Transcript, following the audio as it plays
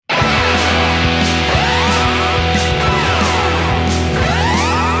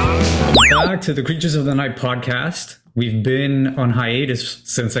back to the Creatures of the Night podcast. We've been on hiatus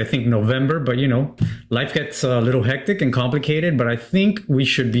since I think November, but life gets a little hectic and complicated. But I think we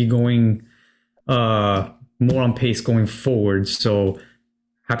should be going more on pace going forward. So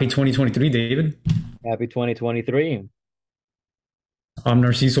happy 2023, David. Happy 2023. I'm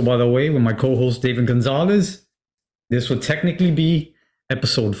Narciso, by the way, with my co-host David Gonzalez. This would technically be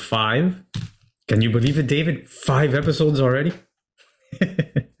episode 5. Can you believe it, David? 5 episodes already.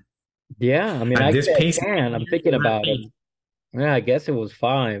 Yeah, I mean, At I this pace, can. I'm thinking about it. Yeah, I guess it was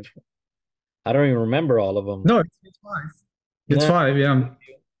 5. I don't even remember all of them. no, it's 5. It's Yeah, 5. Yeah.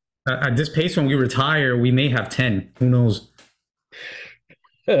 At this pace, when we retire, we may have 10. Who knows?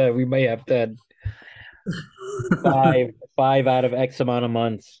 we may have done five out of X amount of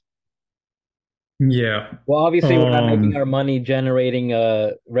months. Yeah. Well, obviously, we're not making Um. our money generating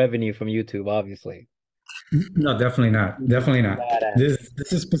revenue from YouTube, obviously. No, definitely not. Definitely not. Badass.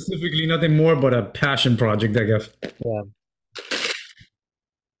 This is specifically nothing more but a passion project, I guess. Yeah.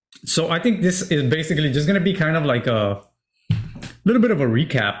 So I think this is basically just going to be kind of like a little bit of a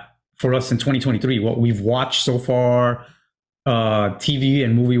recap for us in 2023, what we've watched so far, TV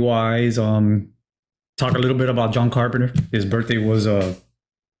and movie wise. Talk a little bit about John Carpenter. His birthday was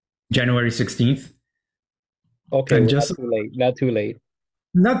January 16th. Okay, And we're not just too late. Not too late.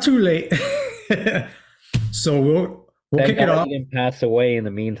 not too late. So we'll Thank kick it God off. he didn't pass away in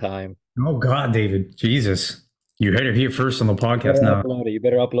the meantime. Oh God, David, Jesus, you heard it here first on the You better podcast. Now, upload it. You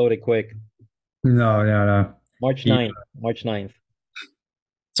better upload it quick. no, no, no. March Yeah. 9th. March 9th.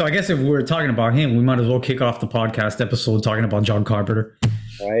 So I guess if we're talking about him, we might as well kick off the podcast episode talking about John Carpenter.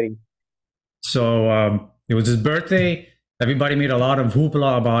 Alrighty. So it was his birthday. Everybody made a lot of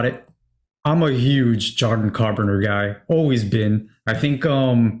hoopla about it. I'm a huge John Carpenter guy, always been. I think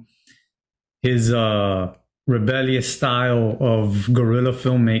his rebellious style of guerrilla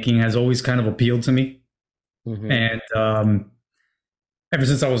filmmaking has always kind of appealed to me. Hmm. And ever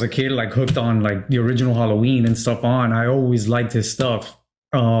since I was a kid, like hooked on like the original Halloween and stuff on, I always liked his stuff.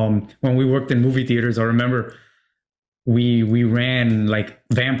 When we worked in movie theaters, I remember we ran like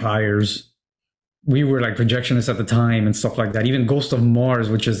vampires. We were like projectionists at the time and stuff like that. Even Ghost of Mars,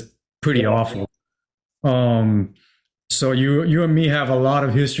 which is pretty Yeah. awful. Um, so you and me have a lot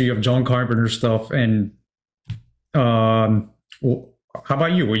of history of John Carpenter stuff. And how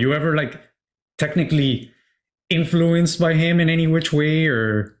about you? Were you ever like technically influenced by him in any which way,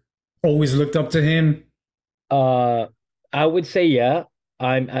 or always looked up to him? Uh, I would say yeah.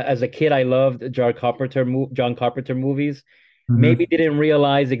 As a kid, I loved John Carpenter movies. Maybe Hmm. didn't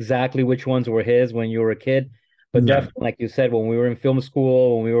realize exactly which ones were his when you were a kid, but Yeah. definitely, like you said, when we were in film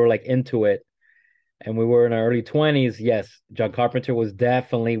school, when we were like into it, and we were in our early 20s, yes, John Carpenter was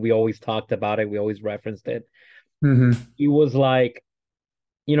definitely. We always talked about it. We always referenced it. Hmm. He was like,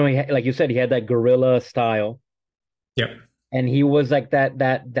 like you said, he had that guerrilla style, Yep. and he was like that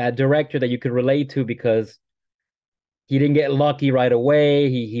director that you could relate to because he didn't get lucky right away.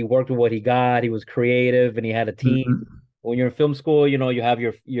 He worked with what he got. He was creative and he had a team. Hmm. When you're in film school, you have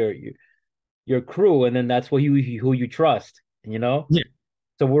your crew, and then that's who you trust, Yeah.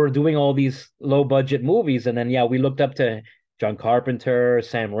 So we're doing all these low budget movies, and then yeah, we looked up to John Carpenter,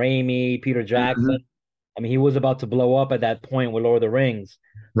 Sam Raimi, Peter Jackson. Hmm. I mean, he was about to blow up at that point with Lord of the Rings.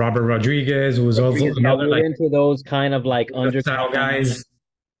 Robert Rodriguez was also Rodriguez, yeah, another we were like into those kind of like style underground, guys.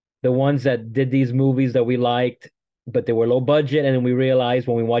 the ones that did these movies that we liked, but they were low budget. And then we realized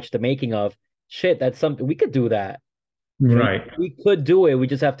when we watched the making of, shit, that's something we could do that. Right. We could do it. We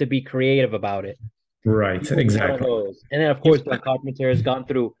just have to be creative about it. Right. He was one of Exactly. those. And then, of course, John Carpenter has gone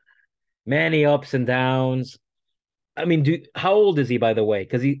through many ups and downs. I mean, how old is he, by the way?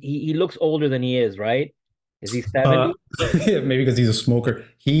 Because he looks older than he is, right? Is he Uh, 70? maybe because he's a smoker.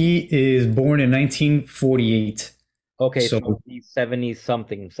 He is born in 1948. Okay, so So he's 70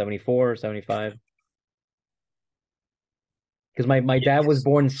 something, 74, 75. Because my dad was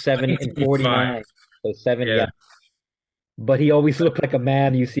born 70 and 75. 49. So 70, Yeah. yeah. But he always looked like a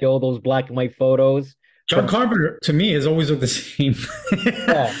man. You see all those black and white photos John from, Carpenter, to me, has always looked the same.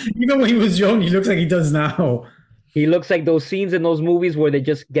 yeah. Even when he was young, he looks like he does now. He looks like those scenes in those movies where they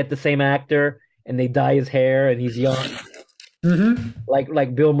just get the same actor and they dye his hair and he's young. Hmm.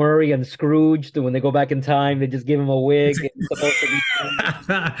 Like Bill Murray and Scrooge, when they go back in time, they just give him a wig. It's supposed to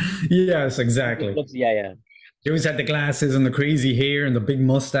be. Yes, It exactly. looks, yeah, yeah, He always had the glasses and the crazy hair and the big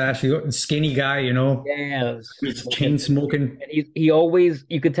mustache. He looked skinny guy, yeah. He's chain smoking. And he always,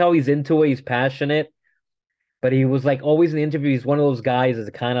 you could tell he's into it. He's passionate, but he was like always in the interview. He's one of those guys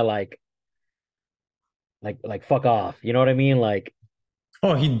that's kind of like fuck off. You know what I mean? Like,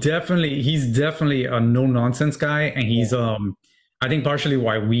 Oh, he's definitely a no nonsense guy, and yeah, I think partially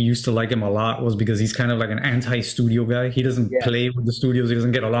why we used to like him a lot was because he's kind of like an anti-studio guy. He doesn't Yes. play with the studios. He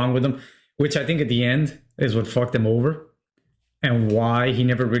doesn't get along with them, which I think at the end is what fucked him over and why he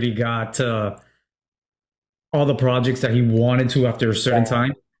never really got all the projects that he wanted to after a certain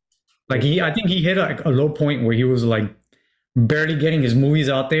time. Exactly. Like I think he hit a low point where he was like barely getting his movies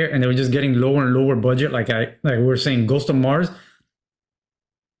out there, and they were just getting lower and lower budget. Like we were saying, Ghost of Mars.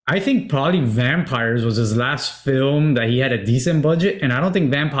 I think probably Vampires was his last film that he had a decent budget, and I don't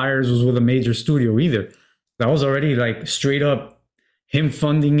think Vampires was with a major studio either. That was already like straight up him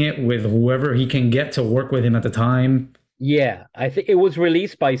funding it with whoever he can get to work with him at the time. Yeah, I think it was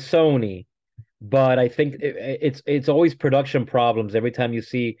released by Sony, but I think it's always production problems every time you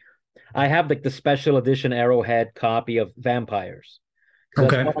see. I have like the special edition Arrowhead copy of Vampires because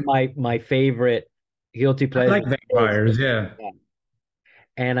that's one Okay, of my favorite guilty I like pleasures. Vampires. Yeah.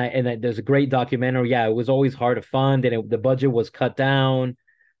 Yeah. There's a great documentary. Yeah, it was always hard to fund, and the budget was cut down.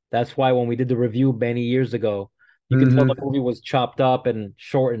 That's why when we did the review many years ago, you can tell the Hmm. movie was chopped up and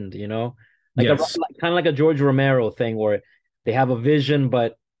shortened. Like Yes. kind of like a George Romero thing where they have a vision,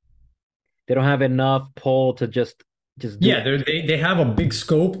 but they don't have enough pull to just do Yeah, they have a big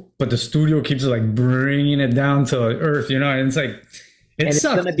scope, but the studio keeps like bringing it down to earth. And it's like it and it's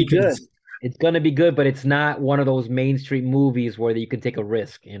sucks gonna be good. because It's gonna be good, but it's not one of those Main Street movies where you can take a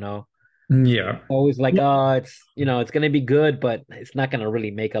risk. yeah. Always like, oh, it's gonna be good, but it's not gonna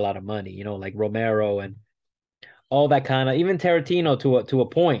really make a lot of money, like Romero and all that kind of even Tarantino to a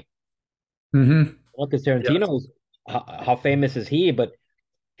point. Hmm. Because Yes. Tarantino is how famous is he? But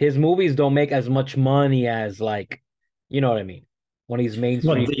his movies don't make as much money as like, you know what I mean? When he's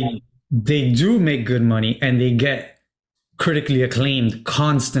Well, mainstream. they do make good money and they get critically acclaimed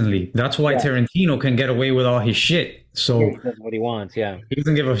constantly. That's why Yeah, Tarantino can get away with all his shit. yeah, So he does what he wants. Yeah, he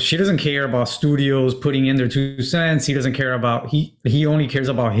doesn't give a she doesn't care about studios putting in their 2 cents. He doesn't care about he only cares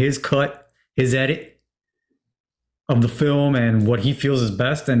about his cut, his edit of the film and what he feels is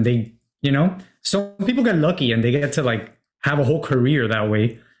best. And some people get lucky and they get to like have a whole career that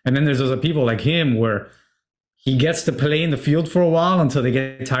way. And then there's other people like him where he gets to play in the field for a while until they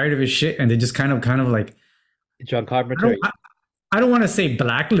get tired of his shit and they just kind of like John I Carpenter. don't I don't want to say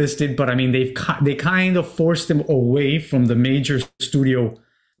blacklisted, but I mean they kind of forced him away from the major studio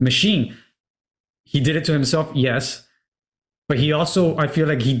machine. He did it to himself, yes, but he also I feel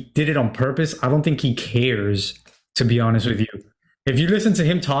like he did it on purpose. I don't think he cares, to be honest with you. If you listen to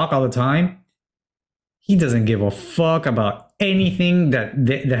him talk all the time, he doesn't give a fuck about anything that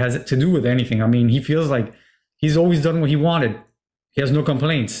has to do with anything. I mean, he feels like he's always done what he wanted. He has no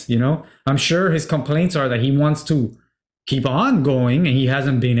complaints. I'm sure his complaints are that he wants to keep on going and he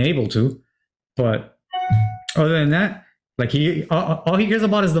hasn't been able to. But other than that, like all he cares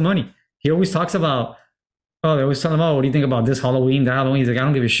about is the money. He always talks about, oh, they always tell him, oh, what do you think about this Halloween, that Halloween? He's like, I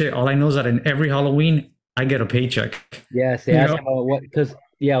don't give a shit. All I know is that in every Halloween, I get a paycheck. Yes, they You asked know? him about what because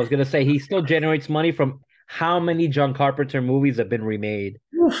yeah, I was gonna say he still generates money from how many John Carpenter movies have been remade?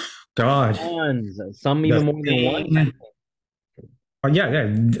 God, Tons, some the even more than one. thing. Oh, yeah,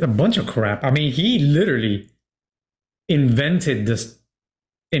 yeah, a bunch of crap. I mean, he literally invented this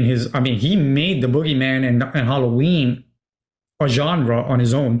in his. I mean, he made the boogeyman and Halloween a genre on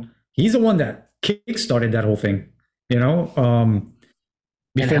his own. He's the one that kickstarted that whole thing. You know,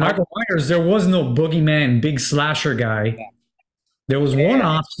 And before how Michael Myers, there was no boogeyman, big slasher guy. There was one yeah,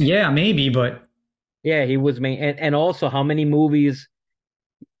 offs, yeah, maybe, but yeah, he was main and also how many movie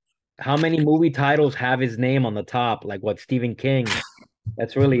titles have his name on the top? Like what Stephen King.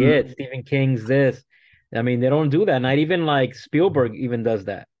 That's really mm, it. Stephen King's this. I mean, they don't do that. Not even like Spielberg even does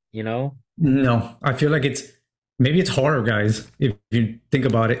that? no. I feel like maybe it's horror, guys. If you think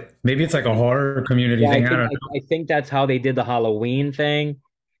about it, maybe it's like a horror community Yeah, I thing. I think don't I think that's how they did the Halloween thing,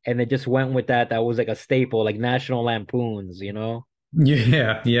 and they just went with that. That was like a staple, like National Lampoons, know.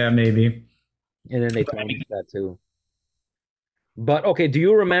 Yeah, yeah, maybe. and then they tarnished that too. But okay, do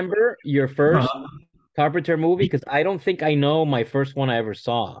you remember your first Uh, Carpenter movie? Because I don't think I know my first one I ever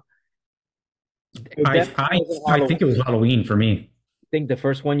saw. It I definitely I wasn't I Halloween. think it was Halloween for me. I think the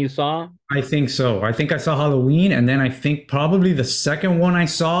first one you saw. I think so. I think I saw Halloween, and then I think probably the second one I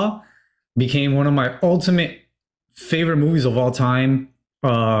saw became one of my ultimate favorite movies of all time.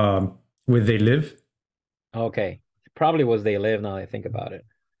 With They Live. Okay, it probably was They Live. Now that I think about it,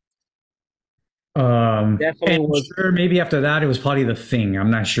 And definitely I'm was. sure maybe after that it was probably The Thing.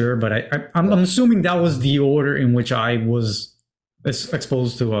 I'm not sure, but I'm assuming that was the order in which I was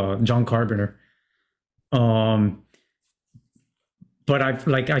exposed to John Carpenter. Um, but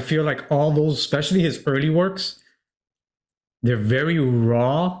I feel like all those, especially his early works, they're very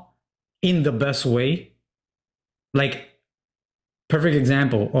raw in the best way. Like perfect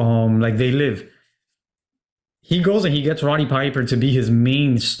example. Like They Live. He goes and he gets Roddy Piper to be his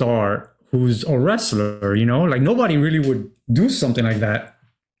main star, who's a wrestler. Like nobody really would do something like that.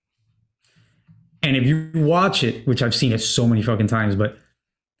 And if you watch it, which I've seen it so many fucking times, but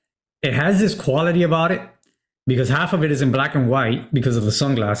it has this quality about it because half of it is in black and white because of the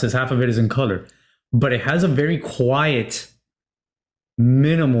sunglasses, half of it is in color. But it has a very quiet,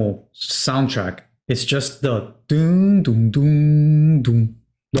 minimal soundtrack. It's just the doom, doom, doom, doom.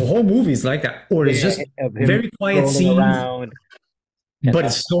 The whole movie is like that. Or it's Yeah, just of him very quiet rolling scenes, around and but not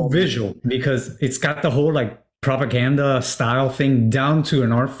it's so knowing. visual because it's got the whole like propaganda style thing down to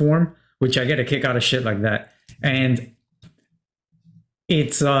an art form, which I get a kick out of shit like that. And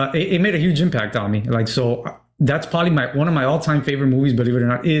it made a huge impact on me. Like so, that's probably my one of my all time favorite movies. Believe it or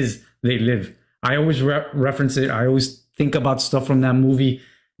not, is They Live. I always reference it. I always think about stuff from that movie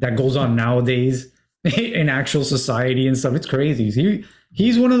that goes on nowadays in actual society and stuff. It's crazy.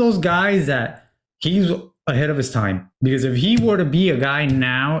 He's one of those guys that he's ahead of his time because if he were to be a guy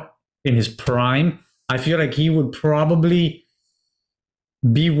now in his prime, I feel like he would probably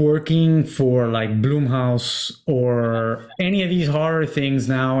be working for like Bloomhouse or any of these horror things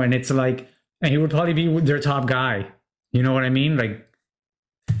now, and it's like, and he would probably be their top guy. You know what I mean? Like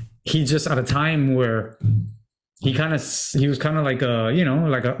he's just at a time where he was kind of like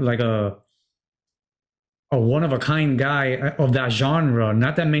a a one of a kind guy of that genre.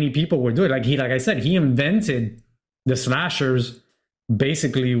 Not that many people would do it. Like I said, he invented the slashers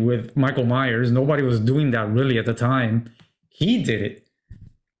basically with Michael Myers. Nobody was doing that really at the time. He did it.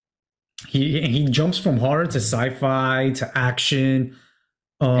 He jumps from horror to sci-fi to action.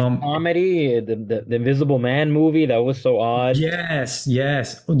 And Um, comedy, the Invisible Man movie, that was so odd. yes,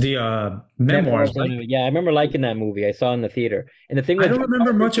 yes. The memoirs, Memoirs right? and yeah, I remember liking that movie. I saw it in the theater. And the thing I with don't John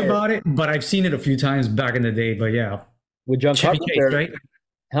remember much Carpenter, about it, but I've seen it a few times back in the day. But yeah, with John Chevy Chase, Carpenter, right?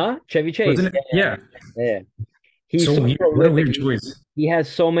 huh? Chevy Chase. Wasn't it? Yeah. Yeah, yeah. He's So so what a prolific. weird choice. He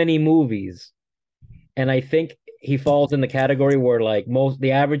has so many movies, and I think he falls in the category where like most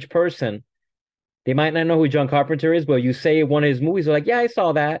the average person, they might not know who John Carpenter is, but you say one of his movies, they're like, yeah, I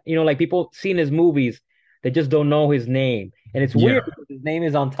saw that. Like people seen his movies, they just don't know his name, and it's weird Yeah, because his name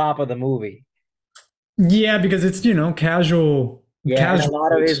is on top of the movie. yeah, because it's casual, Yeah, and a casual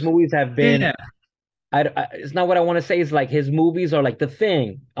lot of his folks. movies have been. Yeah, It's not what I want to say. Is like his movies are like The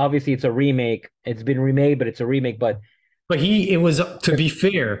Thing. Obviously, it's a remake. It's been remade, but it's a remake. But but it was to be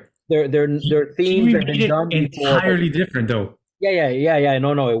fair, their he themes have remade been it done before. But entirely different though. yeah, yeah, yeah, yeah.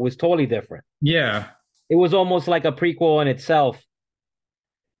 No, no, it was totally different. Yeah, It was almost like a prequel in itself,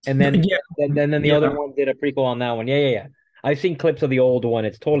 and then yeah, then the other yeah. one did a prequel on that one. Yeah, yeah, yeah. I've seen clips of the old one.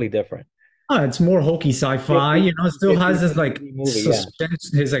 It's totally different. It's more hokey sci-fi. 50, It still has 50 this like movie. Yeah.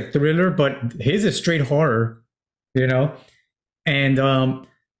 suspense, his like thriller, but his is straight horror. You know, and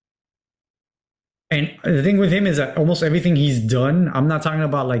and the thing with him is that almost everything he's done. I'm not talking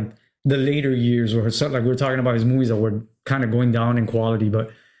about like the later years or so, like we're talking about his movies that were kind of going down in quality,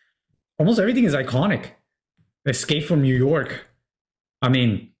 but almost everything is iconic. Escape from New York. I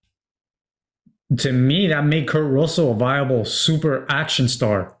mean, to me, that made Kurt Russell a viable super action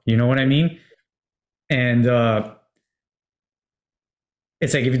star. You know what I mean? And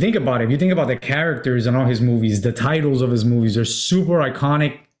it's like if you think about it, if you think about the characters in all his movies, the titles of his movies are super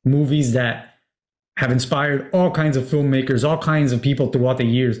iconic movies that have inspired all kinds of filmmakers, all kinds of people throughout the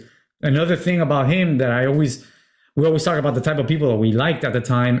years. Another thing about him that we always talk about the type of people that we liked at the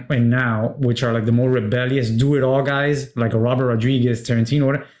time and now, which are like the more rebellious, do it all guys, like a Robert Rodriguez,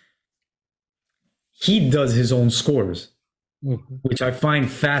 Tarantino. He does his own scores, Mhm. which I find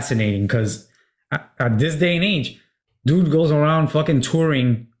fascinating because at this day and age, dude goes around fucking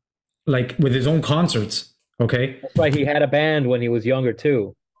touring like with his own concerts. Okay, That's why he had a band when he was younger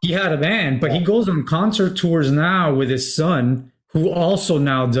too. he had a band, but he goes on concert tours now with his son, who also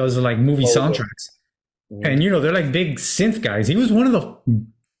now does like movie Oh, soundtracks. mhm. And they're like big synth guys. He was one of the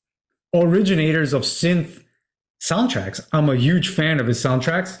originators of synth soundtracks. I'm a huge fan of his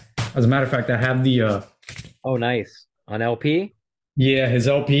soundtracks. As a matter of fact, I have the Oh, nice. On LP? yeah, his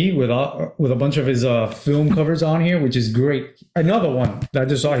LP with a bunch of his film covers on here, which is great. Another one that I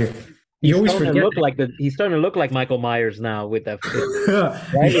just saw here. You always forget. He's starting to look like Michael Myers now with that fit,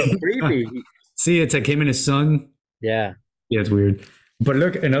 right? It's Yeah. creepy. See, it's like him and his son. Yeah. Yeah, it's weird. But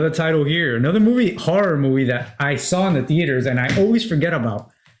look, another title here, another movie, horror movie that I saw in the theaters and I always forget about,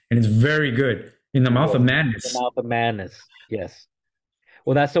 and it's very good. In the Mouth of Oh, The Madness. Mouth of Madness. Yes.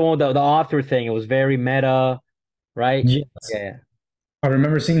 Well, that's the one with the author thing. It was very meta, right? Yes, Yeah. I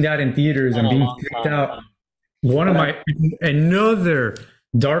remember seeing that in theaters Been and a being long freaked time. out. One of But my another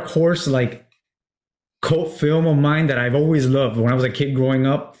dark horse like cult film of mine that I've always loved when I was a kid growing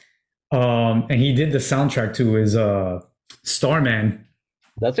up. And he did the soundtrack to is Starman.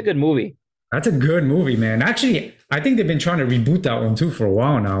 That's a good movie. That's a good movie, man. Actually, I think they've been trying to reboot that one too for a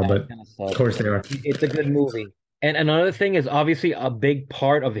while now, That but kind of of sucks. course they are. It's a good movie. And another thing is obviously a big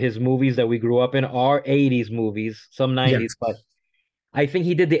part of his movies that we grew up in are 80s movies, some 90s, Yes, but I think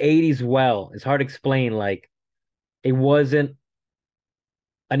he did the 80s well. It's hard to explain. Like it wasn't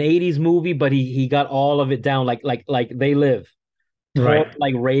an 80s movie, but he got all of it down like They Live. Total right.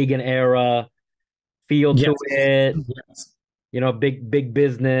 like Reagan era feel to Yes, it, yes. big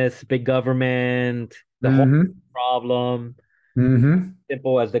business, big government, the whole Mm-hmm. problem, Mm-hmm.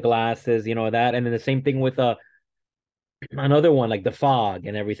 simple as the glasses, that. And then the same thing with another one like The Fog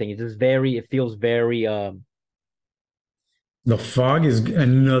and everything. It feels very The Fog is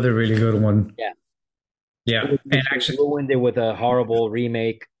another really good one. yeah. Yeah, and Which they actually, ruined it with a horrible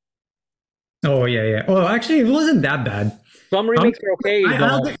remake. oh yeah, yeah. Well, actually, it wasn't that bad. Some I'm, remakes are okay,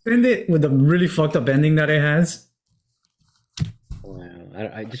 I'll but defend it with the really fucked up ending that it has. wow,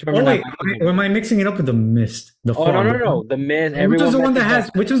 I just Oh remember not wait, liking am it. I mixing it up with the Mist, the Oh no Fog? no no! The Mist. Which is Everyone the one that mentions that.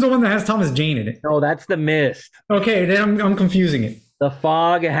 has? Which is the one that has Thomas Jane in it? No, that's the Mist. Okay, then I'm confusing it. The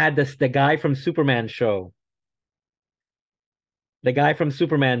Fog had the guy from Superman show. The guy from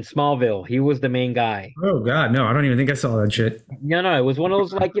Superman Smallville. He was the main guy. Oh God, no, I don't even think I saw that shit. No, no, it was one of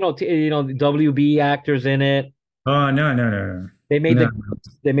those like WB actors in it. Oh no, no, no, They made no,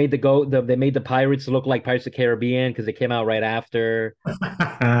 the they made the go the, they made the pirates look like Pirates of the Caribbean because it came out right after. no.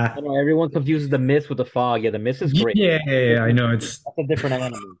 I don't know, everyone confuses the Mist with the Fog. Yeah, the Mist is great. Yeah, yeah, yeah, I know it's. That's a different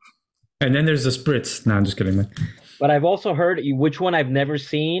animal. And then there's the Spritz. No, I'm just kidding, man. But I've also heard which one I've never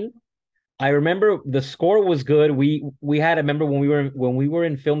seen. I remember the score was good. We had I remember when we were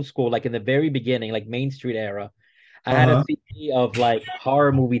in film school, like in the very beginning, like Main Street era. I had a Uh CD of like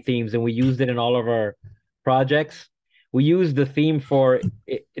horror movie themes, and we used it in all of our projects. We used the theme for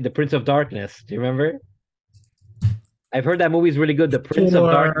The Prince of Darkness. Do you remember? I've heard that movie is really good. The Prince of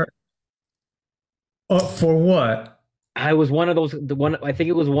Darkness. for what? I was one of those. The one I think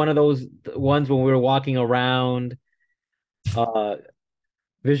it was one of those ones when we were walking around. Uh,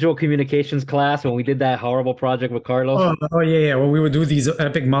 Visual communications class when we did that horrible project with Carlos. Oh yeah, yeah. Well, we would do these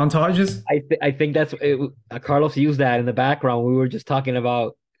epic montages. I think that's it, Carlos used that in the background. We were just talking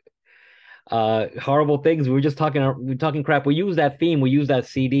about horrible things. We were talking crap. We use that theme. We use that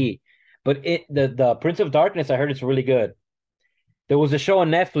CD. But the Prince of Darkness, I heard it's really good. There was a show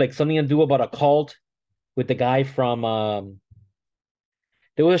on Netflix, something to do about a cult with the guy from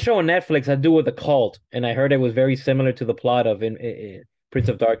there was a show on Netflix that do with a cult, and I heard it was very similar to the plot of in Prince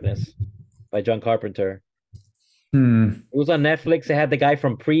of Darkness by John Carpenter. Hmm. It was on Netflix. It had the guy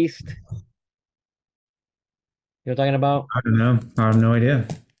from Priest. You know what I'm talking about? I don't know. I have no idea.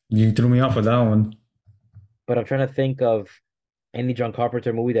 You threw me off with that one. But I'm trying to think of any John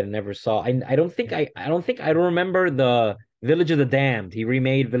Carpenter movie that I never saw. I don't remember the Village of the Damned. He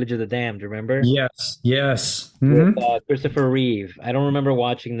remade Village of the Damned, remember? Yes, yes. With Hmm. Christopher Reeve. I don't remember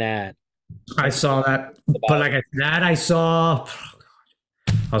watching that. I saw that, but About like that, I saw.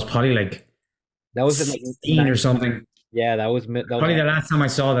 I was probably like that was in like 16 or something. yeah, that was Probably the last time I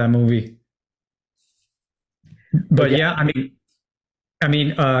saw that movie. but But yeah,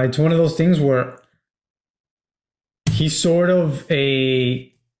 yeah, it's one of those things where he's sort of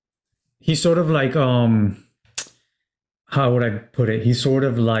a he's sort of like how would I put it? He's sort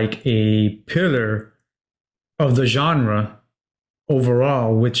of like a pillar of the genre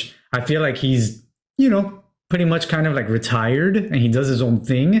overall, which I feel like he's, pretty much kind of like retired and he does his own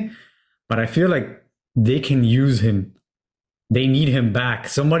thing. But I feel like they can use him. They need him back.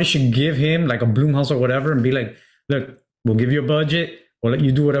 Somebody should give him like a Bloomhouse or whatever and be like, look, we'll give you a budget. We'll let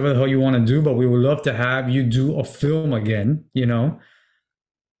you do whatever the hell you want to do, but we would love to have you do a film again,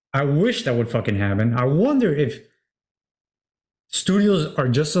 I wish that would fucking happen. I wonder if studios are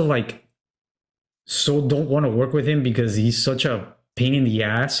just so don't want to work with him because he's such a pain in the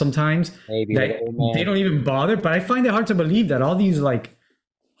ass sometimes maybe like that old they man. don't even bother. But I find it hard to believe that all these like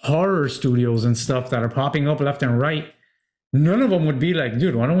horror studios and stuff that are popping up left and right, none of them would be like,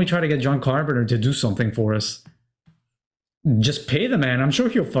 dude, why don't we try to get John Carpenter to do something for us? Just pay the man. I'm sure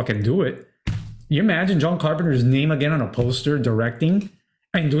he'll fucking do it. You imagine John Carpenter's name again on a poster, directing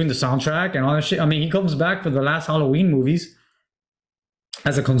and doing the soundtrack and all that shit. I mean, he comes back for the last Halloween movies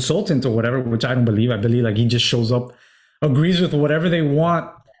as a consultant or whatever, which I don't believe. I believe like he just shows up, agrees with whatever they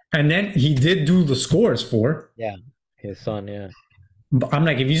want, and then he did do the scores for. Yeah, his son, yeah. But I'm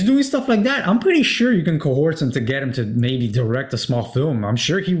like, if he's doing stuff like that, I'm pretty sure you can cohort him to get him to maybe direct a small film. I'm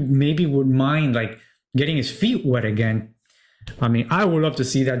sure he maybe would mind like getting his feet wet again. I mean, I would love to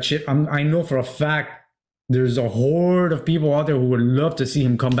see that shit. I know for a fact there's a horde of people out there who would love to see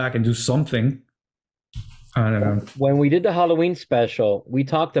him come back and do something. I don't know. When we did the Halloween special, we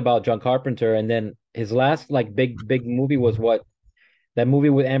talked about John Carpenter, and then his last like big movie was what that movie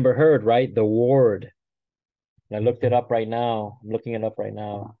with Amber Heard, right? The Ward. I looked it up right now. I'm looking it up right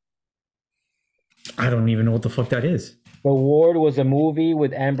now. I don't even know what the fuck that is. The Ward was a movie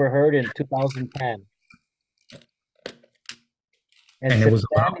with Amber Heard in 2010. And And it since was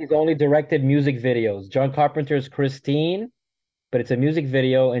then, about he's only directed music videos. John Carpenter's Christine, but it's a music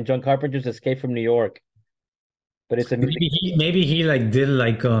video, and John Carpenter's Escape from New York, but it's a music maybe he like did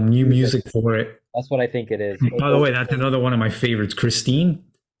like new music. music for it. That's what I think it is. By the way, that's another one of my favorites. Christine.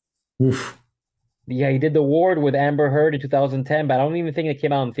 Oof. Yeah, he did The Ward with Amber Heard in 2010, but I don't even think it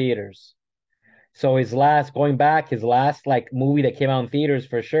came out in theaters. So his last like movie that came out in theaters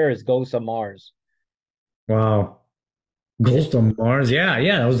for sure is Ghosts of Mars. Wow. Ghost of Mars. Yeah,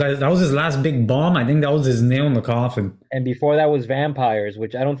 yeah. That was his last big bomb. I think that was his nail in the coffin. And before that was Vampires,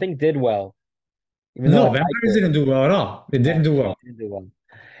 which I don't think did well, even though No, I liked Vampires it. didn't do well at all. It Yeah, didn't do it well. didn't do well.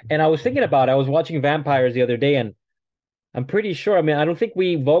 And I was thinking about it. I was watching Vampires the other day, and I'm pretty sure. I mean, I don't think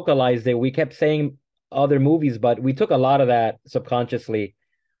we vocalized it. We kept saying other movies, but we took a lot of that subconsciously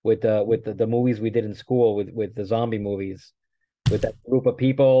with the movies we did in school with the zombie movies, with that group of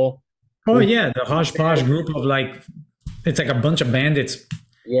people Oh who, yeah, the hodgepodge group of like it's like a bunch of bandits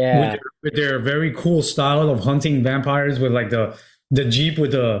yeah, with their very cool style of hunting vampires with like the jeep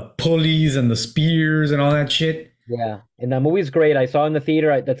with the pulleys and the spears and all that shit. yeah. And that movie's great. I saw it in the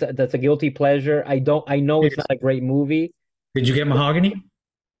theater. That's a guilty pleasure. I know it's not a great movie. Did you get mahogany?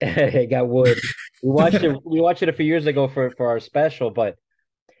 It got wood. We watched it a few years ago for our special, but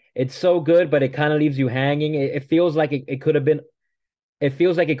it's so good, but it kind of leaves you hanging. It feels like it could have been. It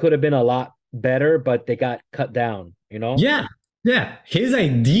feels like it could have been a lot better, but they got cut down. You know? Yeah, yeah. His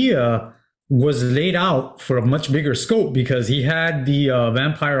idea was laid out for a much bigger scope because he had the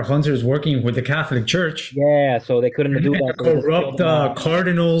vampire hunters working with the Catholic Church Yeah. So they couldn't do and that, the so they just killed corrupt them off,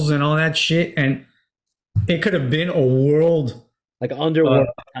 cardinals and all that shit, and it could have been a world. like Uh, underworld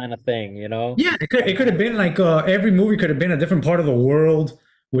kind of thing. You know? yeah, it could have been like every movie could have been a different part of the world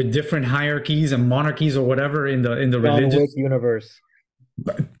with different hierarchies and monarchies or whatever in the John Wick religious. universe.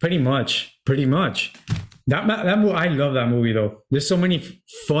 Pretty much, pretty much. That movie, I love that movie though. There's so many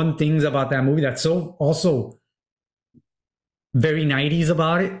fun things about that movie that's so also very 90s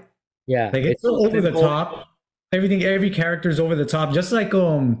about it. Yeah, Like it's it's so so over the simple. top. Everything, every character is over the top, just like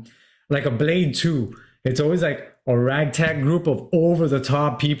a Blade 2. It's always like a ragtag group of over the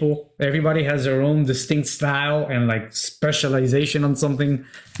top people. Everybody has their own distinct style and like specialization on something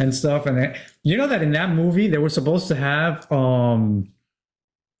and stuff. And you know that in that movie they were supposed to have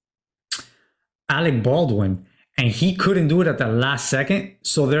Alec Baldwin, and he couldn't do it at the last second.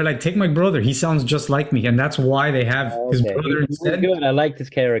 So they're like, take my brother. He sounds just like me. And that's why they have his Okay, brother he was instead. good. I liked his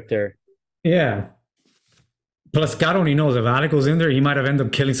character. Yeah. Plus, God only knows if Alec was in there, he might have ended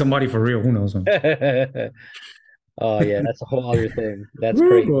up killing somebody for real. Who knows, man? Oh yeah, that's a whole other thing. That's Ooh,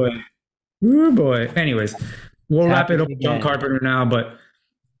 crazy. boy. Ooh, boy. Anyways, we'll It's wrap it happening up with John again. Carpenter now. But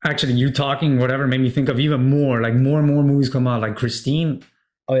actually, you talking, whatever, made me think of even more. Like, more and more movies come out. Like, Christine.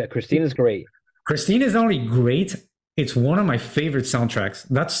 Oh yeah, Christine is great. Christine is not only great, it's one of my favorite soundtracks.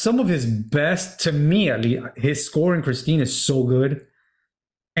 That's some of his best, to me at least. His score in Christine is so good.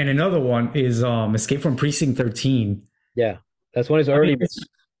 And another one is Escape from Precinct 13. Yeah, that's one of his I mean, early.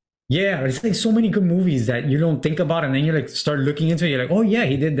 yeah, it's like so many good movies that you don't think about, and then you like start looking into it. You're like, oh yeah,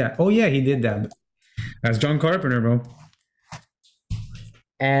 he did that. Oh yeah, he did that. That's John Carpenter, bro.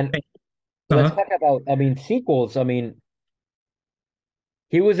 And let's Uh-huh. talk about, I mean, sequels. I mean,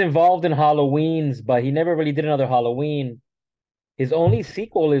 he was involved in Halloween's, but he never really did another Halloween. His only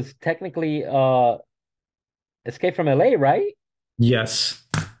sequel is technically Escape from LA, right? Yes,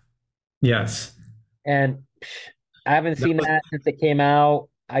 yes. And I haven't That seen was that since it came out.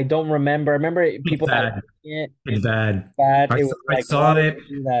 I don't remember. I remember it's people not bad. liking it, It's bad. but I it saw, was I like, why saw would it.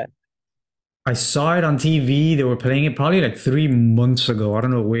 you do that? I saw it on TV. They were playing it probably like 3 months ago. I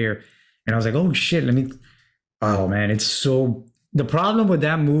don't know where, and I was like, oh shit, let me. Oh man, it's so. The problem with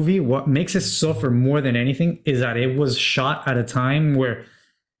that movie, what makes it suffer more than anything, is that it was shot at a time where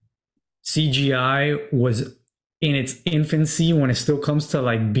CGI was in its infancy when it still comes to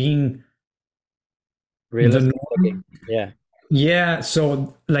like being the Realistic looking. norm. Yeah. Yeah,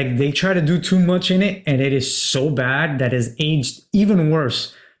 so like they try to do too much in it, and it is so bad that it's aged even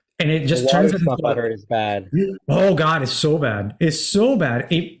worse, and it The just turns water it stuff I into heard is bad. oh god, it's so bad. It's so bad.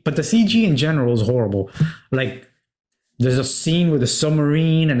 But the CG in general is horrible. Like there's a scene with a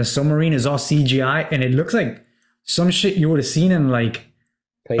submarine, and the submarine is all CGI, and it looks like some shit you would have seen in like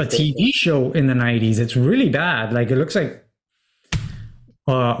a PlayStation. TV show in the 90s. It's really bad. Like it looks like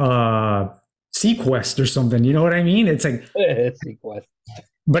Sequest or something. You know what I mean? It's like, Sequest.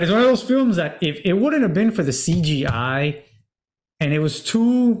 but it's one of those films that if it wouldn't have been for the CGI and it was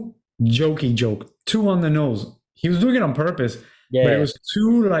too too on the nose. He was doing it on purpose, but it Yeah, was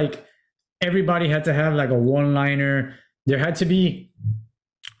too like everybody had to have like a one liner. There had to be.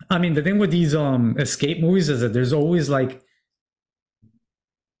 I mean, the thing with these escape movies is that there's always like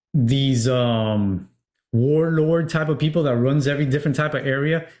these warlord type of people that runs every different type of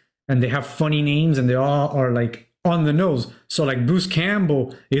area, and they have funny names and they all are like on the nose. So like Bruce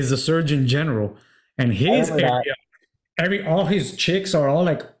Campbell is the Surgeon General, and I his remember that. area, every all his chicks are all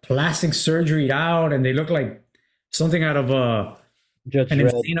like plastic surgeryed out, and they look like something out of Judge an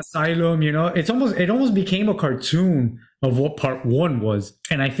Dredd. insane asylum. You know, it almost became a cartoon of what part one was,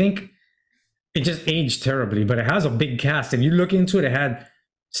 and I think it just aged terribly. But it has a big cast. If you look into it, it had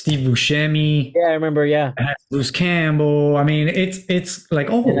Steve Buscemi, Yeah, I remember. Yeah, it has Bruce Campbell. I mean, it's like,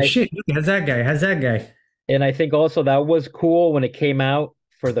 and oh I shit, look, it has that guy, it has that guy. and I think also that was cool when it came out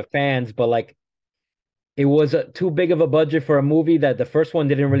for the fans, but like it was too big of a budget for a movie that the first one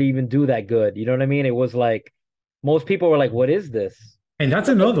didn't really even do that good. You know what I mean? It was like most people were like, "What is this?" And that's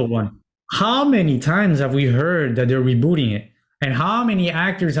another one. How many times have we heard that they're rebooting it? And how many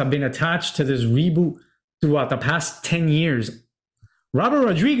actors have been attached to this reboot throughout the past 10 years? Robert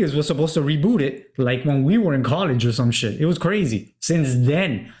Rodriguez was supposed to reboot it like when we were in college or some shit. It was crazy. Since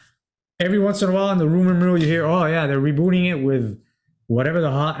then, every once in a while in the rumor mill, you hear, oh, yeah, they're rebooting it with whatever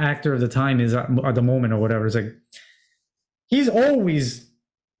the hot actor of the time is at the moment or whatever. It's like, he's always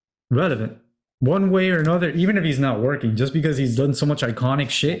relevant one way or another, even if he's not working, just because he's done so much iconic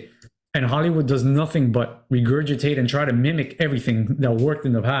shit. And Hollywood does nothing but regurgitate and try to mimic everything that worked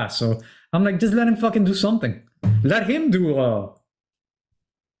in the past. So I'm like, just let him fucking do something. Let him do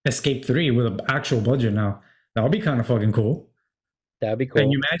Escape 3 with an actual budget now. That would be kind of fucking cool. That'd be And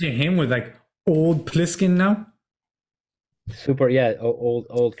cool. you imagine him with like old Pliskin now? Super, yeah,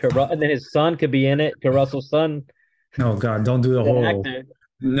 old Kurt Russell, and then his son could be in it. Kurt Russell's son, Oh God, don't do the the whole. actor,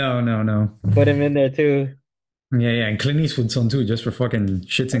 No, no, no. put him in there too. Yeah, yeah. And Clint Eastwood's son too, just for fucking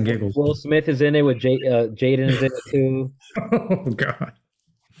shits and giggles. Will Smith is in it with Jaden's in it too. Oh God.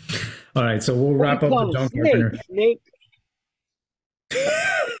 All right, so we'll What do you wrap up the call him? junk Snake, carpenter. Snake.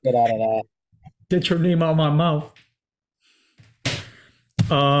 Get out of that. Get your name out of my mouth.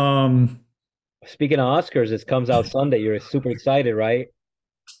 Um, Speaking of Oscars, it comes out Sunday. You're super excited, right?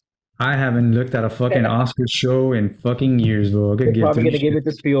 I haven't looked at a fucking Oscar show in fucking years, bro. I They're could give probably three gonna give it to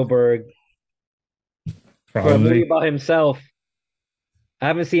shits. Spielberg for a movie Probably. about himself. I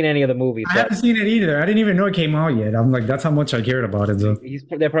haven't seen any of the movies, I so haven't seen it either. I didn't even know it came out yet. I'm like, that's how much I cared about it, though.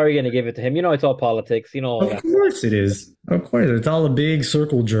 they're probably gonna give it to him. You know, it's all politics. You know all Of that. course it is. Of course, it's all a big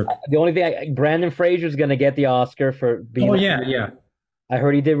circle jerk. The only thing, Brandon Fraser's gonna get the Oscar for being. Oh yeah, yeah. I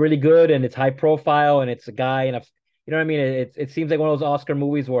heard he did really good, and it's high profile, and it's a guy, and you know what I mean. It seems like one of those Oscar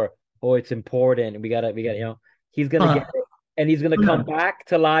movies where it's important. We got he's gonna Uh, get it, and he's gonna come no, back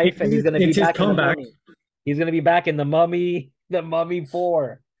to life, and he's gonna be it's his back in the comeback. Mummy. He's gonna be back in the Mummy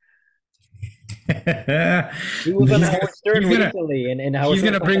 4. He was on he's Howard Stern gonna recently, and Howard he's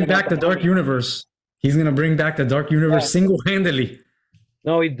Stern gonna was talking bring about back the the Dark Mummy. Universe. He's gonna bring back the Dark Yeah. Universe single handedly.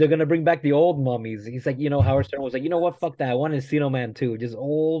 No, they're gonna bring back the old mummies. He's like, Howard Stern was like, you know what? Fuck that. I want Encino Man too. Just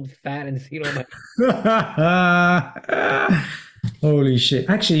old, fat Encino Man. Holy shit!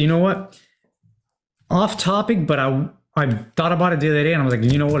 Actually, you know what? Off topic, but I thought about it the other day, and I was like,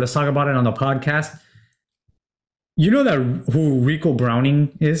 you know what? Let's talk about it on the podcast. You know that who Rico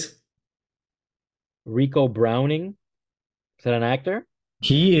Browning is? Rico Browning. Is that an actor?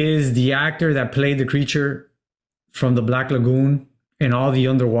 He is the actor that played the creature from the Black Lagoon in all the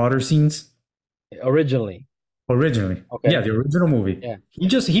underwater scenes Originally. originally. Okay. Yeah, the original movie. Yeah.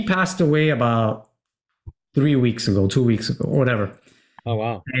 He passed away about 3 weeks ago, 2 weeks ago, or whatever. Oh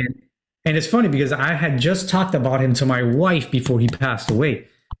wow. And it's funny because I had just talked about him to my wife before he passed away.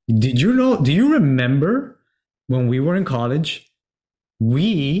 Did you know? Do you remember when we were in college?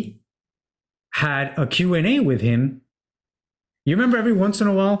 We had a Q&A with him. You remember every once in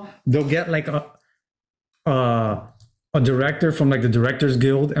a while they'll get like a director from like the Directors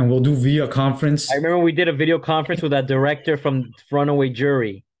Guild, and we'll do via conference. I remember we did a video conference with that director from Runaway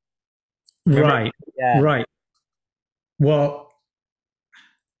Jury. Remember? Right, Yeah. right. Well,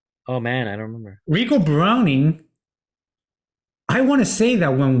 Oh man, I don't remember. Rico Browning, I want to say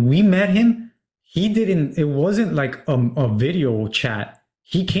that when we met him, he didn't, it wasn't like a video chat.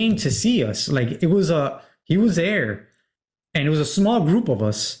 He came to see us. Like he was there, and it was a small group of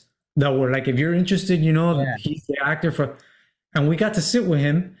us that were like, if you're interested, Yeah. he's the actor for. and we got to sit with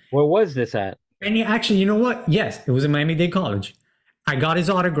him. Where was this at? And he actually, you know what? Yes, it was in Miami-Dade College. I got his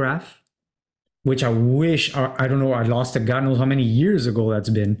autograph, which I wish, I don't know, I lost it. God knows how many years ago that's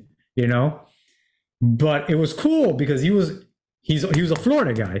been, you know. But it was cool because he was a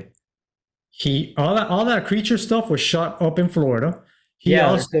Florida guy. He all that creature stuff was shot up in Florida. He Yeah, in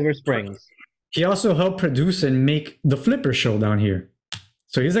also Silver Springs. he also helped produce and make the Flipper show down here.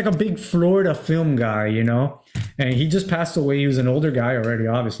 So he's like a big Florida film guy, you know. And he just passed away. He was an older guy already,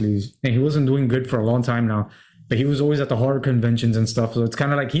 obviously, and he wasn't doing good for a long time now. But he was always at the horror conventions and stuff. So it's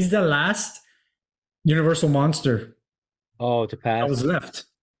kind of like he's the last Universal monster Oh, to that pass. was left.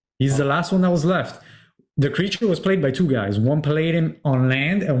 He's Oh, the last one that was left. The creature was played by two guys. One played him on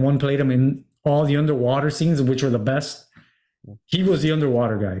land, and one played him in all the underwater scenes, which were the best. He was the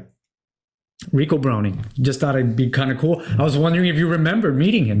underwater guy. Rico Browning. Just thought it'd be kind of cool. I was wondering if you remember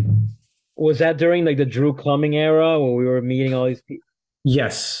meeting him. was that during like the Drew Cumming era when we were meeting all these people?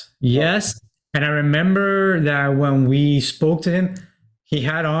 Yes. Oh, Yes. And I remember that when we spoke to him, he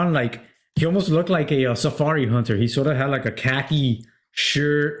had on like, he almost looked like a safari hunter. He sort of had like a khaki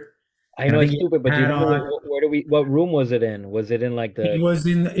shirt. I And I know think it's he stupid, but do you had remember on, where do we? What room was it in? Was it in like it was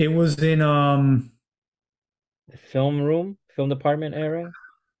in, the film room, film department area,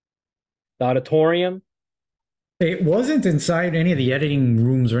 the auditorium? it wasn't inside any of the editing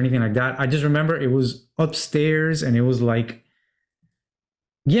rooms or anything like that. I just remember it was upstairs and it was like,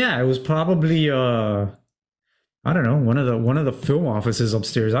 yeah, it was probably, I don't know, one of the film offices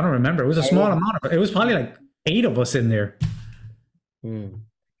upstairs. I don't remember. It was a I small don't. amount of it. It was probably like eight of us in there. Hmm.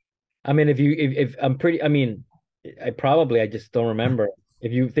 I mean, if I'm pretty, I mean, I just don't remember.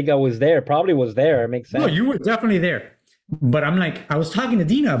 If you think I was there, probably was there. It makes No, sense. you were definitely there. But I'm like, I was talking to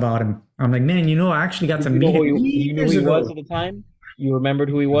Dina about him. I'm like, man, you know, I actually got Do to you know meet him you knew who years he was ago. at the time? You remembered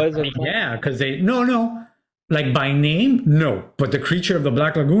who he was at the time? Yeah, because no, like by name, no, but the creature of the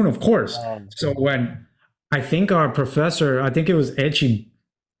Black Lagoon, of course. So Okay. when I think our professor, I think it was Oh,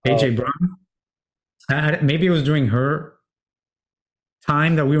 AJ Brown, maybe it was during her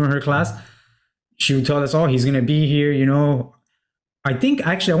time that we were in her class. She would tell us, oh, he's gonna be here, you know. I think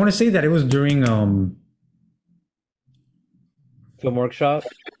actually I want to say that it was during film workshop.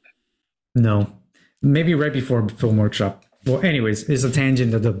 no, maybe right before film workshop. Well, anyways, it's a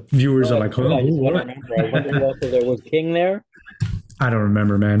tangent that the viewers No, are that's like, good. huh, I who, just want to what? remember. I wonder who else was there. Was King there? I don't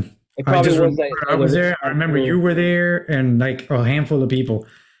remember, man. It I probably just was remember like I the was there. I original remember you crew. were there and like a handful of people.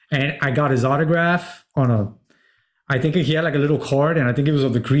 And I got his autograph on a, I think he had like a little card and I think it was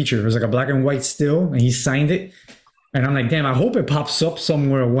of the creature. It was like a black and white still and he signed it. And I'm like, damn, I hope it pops up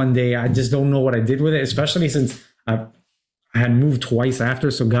somewhere one day. I just don't know what I did with it, especially since I had moved twice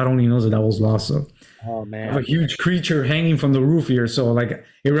after. So God only knows that that was lost. So Oh I have a man. huge creature hanging from the roof here. So like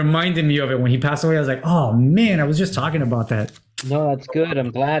it reminded me of it when he passed away. I was like, oh man, I was just talking about that. No, that's good.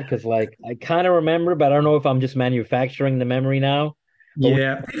 I'm glad because like I kind of remember, but I don't know if I'm just manufacturing the memory now. But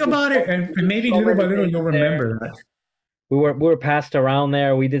Yeah, think did about so, it, and we did maybe so little by many little things you'll there. remember that. We were passed around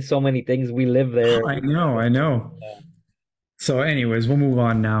there. We did so many things. We lived there. I know, I know. Yeah. So, anyways, we'll move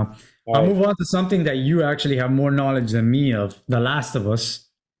on now. All I'll right. move on to something that you actually have more knowledge than me of, The Last of Us.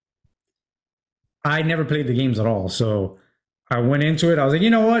 I never played the games at all, so I went into it. I was like, you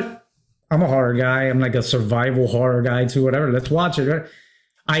know what? I'm a horror guy. I'm like a survival horror guy too. Whatever. Let's watch it. Right?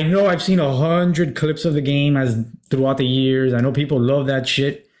 I know I've seen 100 clips of the game as throughout the years. I know people love that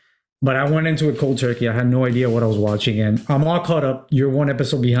shit. But I went into it cold turkey. I had no idea what I was watching, and I'm all caught up. You're one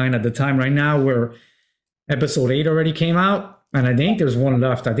episode behind at the time right now, where episode 8 already came out, and I think there's one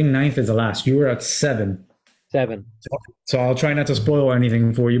left. I think ninth is the last. You were at 7, 7. so I'll try not to spoil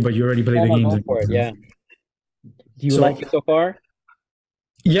anything for you. But you already played No, the no, games, go for it. Yeah. Do you so like it so far?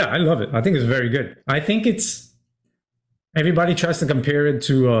 yeah, I love it. I think it's very good. I think it's everybody tries to compare it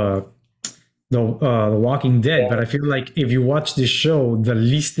to the Walking Dead, Yeah. but I feel like if you watch this show, the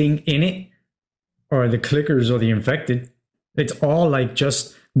least thing in it are the clickers or the infected. It's all like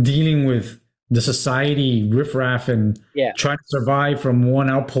just dealing with the society riffraff and Yeah. trying to survive from one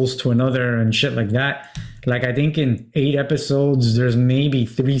outpost to another and shit like that. Like I think in 8 episodes, there's maybe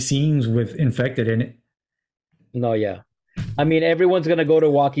 3 scenes with infected in it No, yeah. I mean, everyone's gonna go to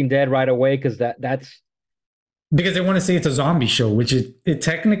Walking Dead right away because that's because they want to say it's a zombie show, which it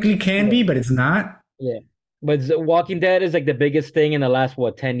technically can yeah, be, but it's not. yeah. But Walking Dead is like the biggest thing in the last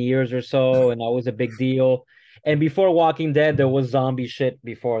what 10 years or so, and that was a big deal. And before Walking Dead, there was zombie shit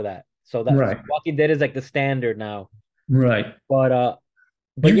before that. So Right, Walking Dead is like the standard now. right. But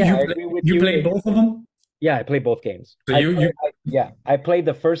You yeah, you I play, agree with you you. played both of them, Yeah, I played both games. so you Yeah, I played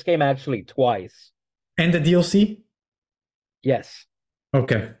the first game actually twice. and the DLC. Yes.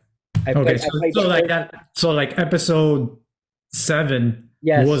 Okay. I Okay, played so I played so the like first that, so like episode 7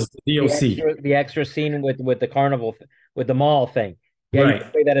 Yes, was the DLC. the extra scene with the carnival with the mall thing. Yeah, you Right.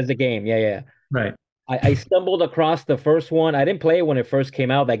 can play that as a game. Yeah, yeah. Right. I stumbled across the first one. I didn't play it when it first came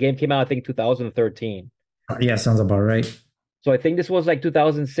out. That game came out, I think, 2013. Yeah, sounds about right. So I think this was like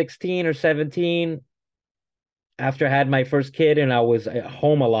 2016 or 17 after I had my first kid and I was at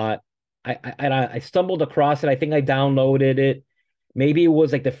home a lot. I stumbled across it. I think I downloaded it. Maybe it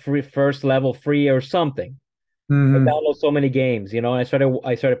was like the free first level free or something. I Hmm. download so many games, and I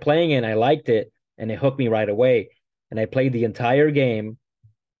started playing it and I liked it and it hooked me right away. And I played the entire game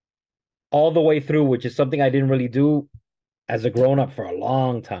all the way through, which is something I didn't really do as a grown up for a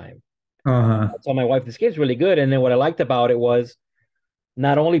long time. I Uh-huh. told my wife this game's really good. And then what I liked about it was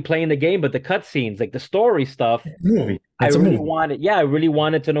not only playing the game, but the cutscenes, like the story stuff. Movie. It's a movie. I really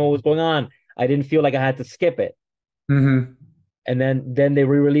wanted to know what was going on. I didn't feel like I had to skip it. Hmm. And then they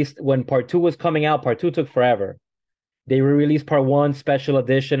re-released when part two was coming out. Part two took forever. They re-released part one special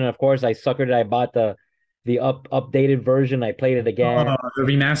edition, and of course, I suckered it. I bought the updated version. I played it again, The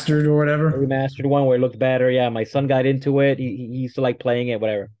remastered or the whatever. remastered one where it looked better. Yeah, my son got into it. He used to like playing it.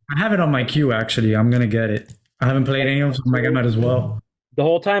 Whatever. I have it on my queue actually. I'm gonna get it. I haven't played any of them, so I'm like, I might as well. The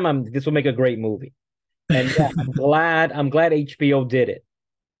whole time, this will make a great movie. And yeah, I'm glad HBO did it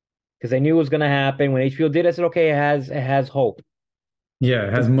because I knew it was gonna happen. When HBO did, I said, okay, it has hope. Yeah,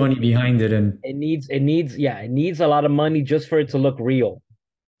 it has money behind it and It needs a lot of money just for it to look real.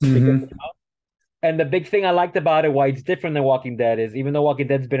 Because hmm and the big thing I liked about it, why it's different than Walking Dead, is even though Walking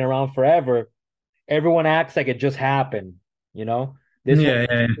Dead's been around forever, everyone acts like it just happened. You know, this one, yeah,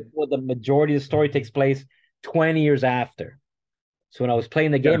 yeah, this one, the majority of the story takes place 20 years after. So when I was playing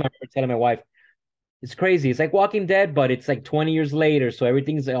the yeah. game, I remember telling my wife, "It's crazy. It's like Walking Dead, but it's like 20 years later, so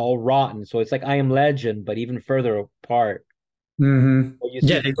everything's all rotten. So it's like I Am Legend, but even further apart. Where you see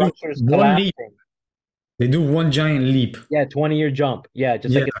Yeah, they do structures one leap. collapsing. They do one giant leap. Yeah, 20-year jump. Yeah,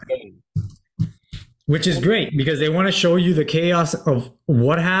 just Yeah, like in the game. which is great because they want to show you the chaos of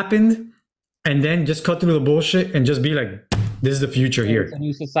what happened and then just cut through the bullshit and just be like, this is the future It's here. a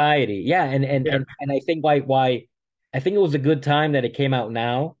new society. Yeah, Yeah. and I think why I think it was a good time that it came out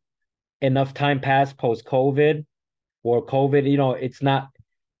now. Enough time passed post COVID, or COVID, it's not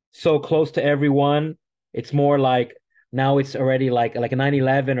so close to everyone. It's more like now it's already like a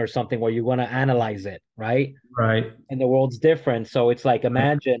 9/11 or something where you want to analyze it, right? Right. And the world's different. So it's like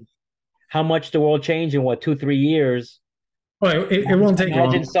imagine how much the world changed in what 2, 3 years. Well, it won't take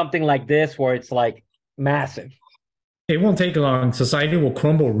Imagine long. something like this where it's like massive. It won't take long. Society will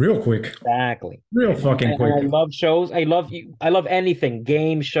crumble real quick. Exactly. Real And fucking I quick. love shows. I love anything,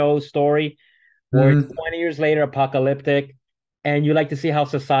 game, show, story, where it's Hmm. 20 years later, apocalyptic, and you like to see how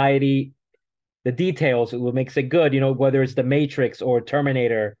society, the details, what makes it good, whether it's The Matrix or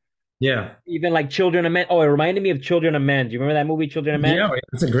Terminator, Yeah. even like Children of Men. Oh, it reminded me of Children of Men. Do you remember that movie, Children of Men? Yeah,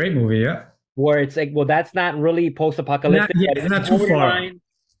 it's a great movie. Yeah. Where it's like, well, that's not really Not post-apocalyptic, yeah, but it's it's not too far. borderline,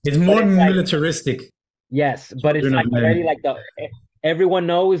 It's but more it's like, militaristic. yes, but it's Children of like already Men. like everyone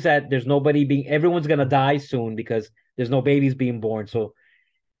knows that everyone's gonna die soon because there's no babies being born. So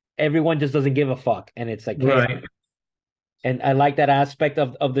everyone just doesn't give a fuck. And it's like chaos. Right. And I like that aspect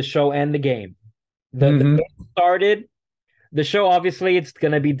of the show and the game. The Hmm. game started, the show obviously it's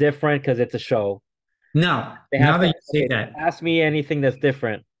gonna be different because it's a show. They Now have that to you say okay, that, ask me anything that's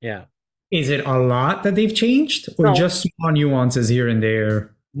different. Yeah. is it a lot that they've changed or No, just small nuances here and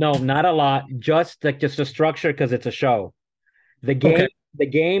there? no, not a lot. Just the structure because it's a show. The Okay. game, the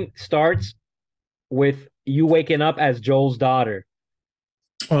game starts with you waking up as Joel's daughter.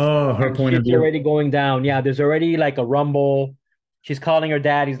 Oh, her And point of shit's view. already going down. Yeah, there's already like a rumble. She's calling her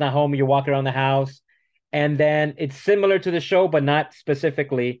dad. He's not home. You're walking around the house. And then it's similar to the show, but not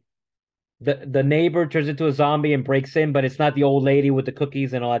specifically. The neighbor turns into a zombie and breaks in, but it's not the old lady with the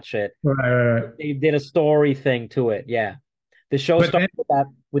cookies and all that shit. Right, right, right. They did a story thing to it. Yeah. The show But starts then,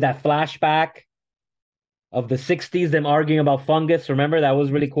 with that flashback of the 60s, them arguing about fungus. Remember? That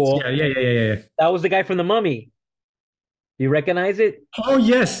was really yeah, cool. yeah, yeah, yeah, yeah. That was the guy from the Mummy. You recognize it? Oh,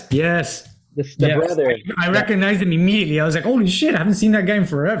 yes, yes, The yes. brother. I Yeah. recognized him immediately. I was like, holy shit, I haven't seen that guy in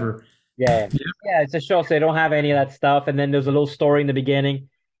forever. Yeah. Yeah. Yeah, it's a show, so they don't have any of that stuff. And then there's a little story in the beginning.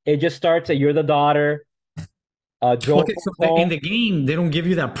 It just starts at you're the daughter. Joel Okay, comes so in home. the game, they don't give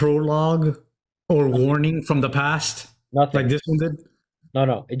you that prologue or warning from the past like Nothing. this one did. No,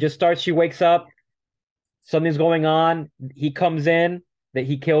 no. It just starts. She wakes up. Something's going on. He comes in. That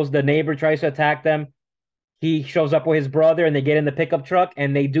he kills the neighbor, tries to attack them. He shows up with his brother, and they get in the pickup truck,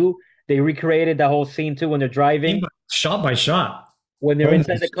 and they recreated the whole scene too when they're driving. Shot by shot, When they're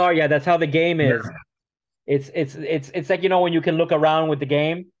inside the almost. car, yeah, that's how the game Yeah. is. It's like when you can look around with the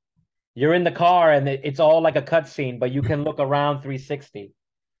game. You're in the car and it's all like a cutscene, but you can look around 360.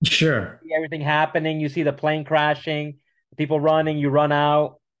 Sure. See everything happening. You see the plane crashing, people running, you run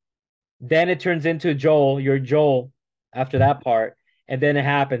out. Then it turns into Joel. You're Joel after that part. And then it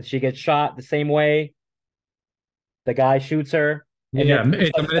happens. She gets shot the same way. The guy shoots her. And then Yeah,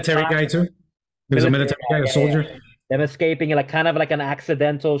 it's a military guy too. He was a military military guy, guy, a yeah, yeah. soldier. Them escaping, like kind of like an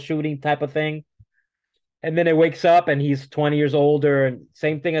accidental shooting type of thing. And then it wakes up and he's 20 years older, and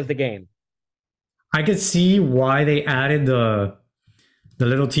same thing as the game. I could see why they added the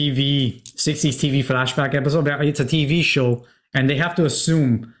little TV 60s TV flashback episode. It's a TV show, and they have to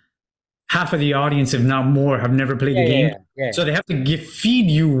assume half of the audience, if not more, have never played Yeah, the game. yeah, yeah. So they have to feed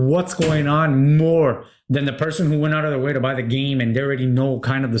you what's going on more than the person who went out of their way to buy the game and they already know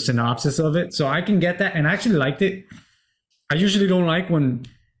kind of the synopsis of it. So I can get that, and I actually liked it. I usually don't like when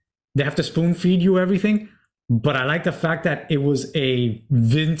they have to spoon feed you everything, but I like the fact that it was a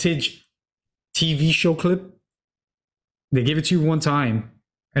vintage TV show clip. They give it to you one time,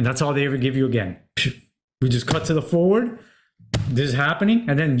 and that's all they ever give you again. We just cut to the forward. This is happening,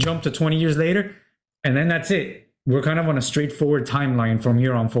 and then jump to 20 years later, and then that's it. We're kind of on a straightforward timeline from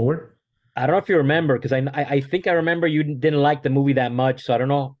here on forward. I don't know if you remember because I think I remember you didn't like the movie that much. So I don't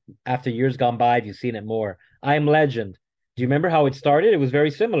know after years gone by if you've seen it more. I Am Legend. Do you remember how it started? It was very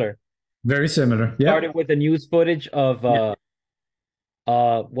similar. Very similar. Started Yep. with the news footage of Yeah.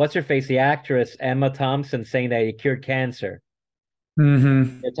 what's her face, the actress Emma Thompson saying that it cured cancer.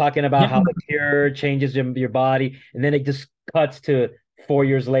 Mm-hmm. They're talking about Yeah. how the cure changes your body, and then it just cuts to 4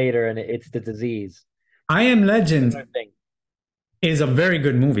 years later, and it's the disease. I Am Legend Similar thing. is a very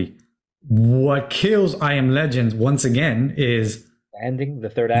good movie. What kills I Am Legend once again is The ending, the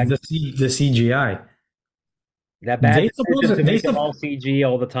third act. the CGI. That bad They decision to supposed they make it sup- all CG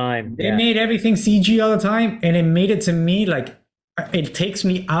all the time. they Yeah. made everything CG all the time, and it made it to me like it takes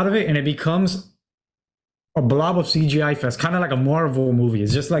me out of it, and it becomes a blob of CGI fest, kind of like a Marvel movie.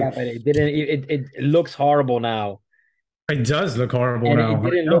 It's just like Yeah, but it didn't. It looks horrible now, it does look horrible and it now. I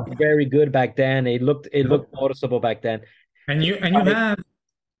didn't look know. very good back then. It Nope. looked noticeable back then. And you have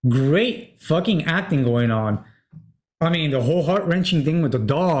great fucking acting going on. I mean, the whole heart wrenching thing with the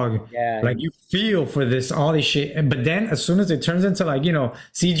dog, Yeah, like you feel for this all this shit. But then as soon as it turns into like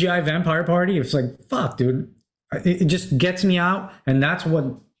CGI vampire party, it's like fuck, dude. It just gets me out, and that's what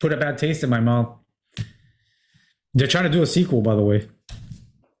put a bad taste in my mouth. They're trying to do a sequel, by the way,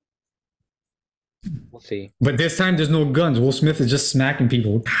 we'll see. but this time there's no guns. Will Smith is just smacking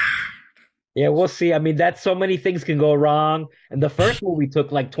people. Yeah, we'll see. I mean, that's so many things can go wrong. And the first movie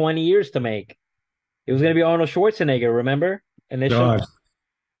took like 20 years to make. It was going to be Arnold Schwarzenegger, remember? Initially. God,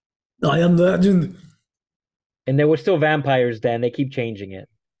 I am legend. And there were still vampires then. They keep changing it.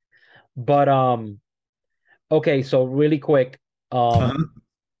 But okay, so really quick, Uh-huh.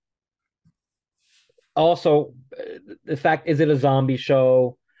 also the fact, is it a zombie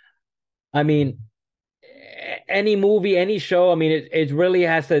show? I mean, any movie, any show, I mean, it really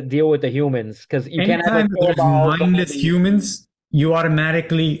has to deal with the humans because you can't have a Anytime show there's about all mindless zombies. humans, you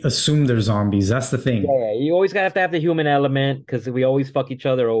automatically assume they're zombies. That's the thing. Yeah, you always gotta have to have the human element because we always fuck each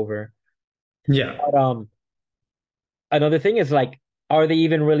other over. Yeah. But another thing is like, are they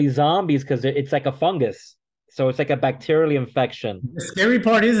even really zombies? Because it's like a fungus, so it's like a bacterial infection. The scary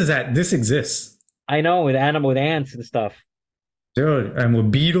part is that this exists, I know with ants and stuff. dude, and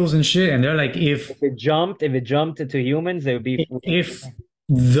with beetles and shit. And they're like, If it jumped into humans, it would be. if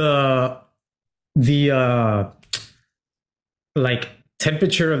the the like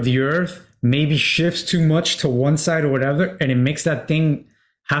temperature of the earth maybe shifts too much to one side or whatever, and it makes that thing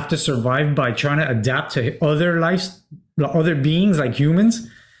have to survive by trying to adapt to other lives, other beings like humans.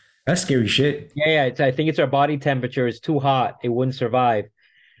 That's scary shit. Yeah, yeah. I think it's our body temperature is too hot; it wouldn't survive.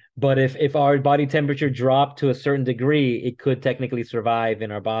 But if our body temperature dropped to a certain degree, it could technically survive in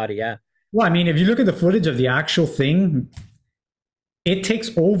our body. Yeah. Well, I mean, if you look at the footage of the actual thing, it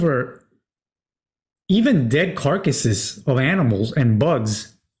takes over even dead carcasses of animals and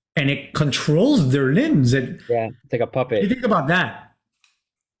bugs, and it controls their limbs. And Yeah, it's like a you puppet. think about that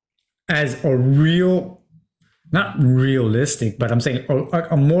as a real, not realistic, but I'm saying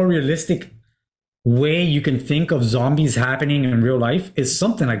a more realistic way you can think of zombies happening in real life is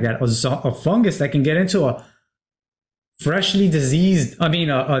something like that. A fungus that can get into a freshly diseased, I mean,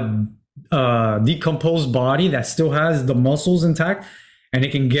 a decomposed body that still has the muscles intact, and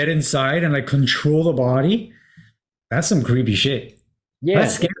it can get inside and like control the body. That's some creepy shit. Yeah,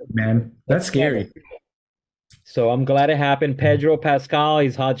 That's scary, man. That's scary. so I'm glad it happened. Pedro Pascal,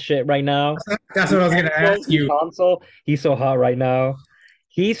 he's hot shit right now. That's what I was gonna ask you. Console, he's so hot right now.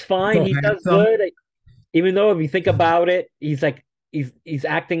 He's fine. So He does handsome. good. Even though if you think about it, he's like he's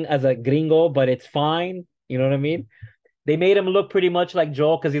acting as a gringo, but it's fine. You know what I mean? They made him look pretty much like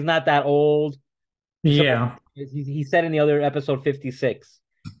Joel because he's not that old. So Yeah, he said in the other episode 56,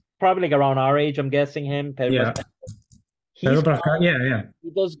 probably like around our age, I'm guessing him. yeah. He's fine. Yeah, yeah. He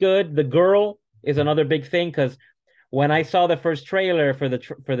does good. The girl is another big thing because when I saw the first trailer for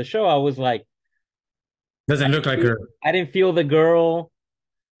the show, I was like, Doesn't look like her. I didn't feel the girl.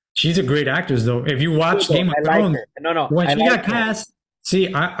 She's a great actress, though. If you watch Game of I like Thrones, her. No, no, when I she got like her. cast,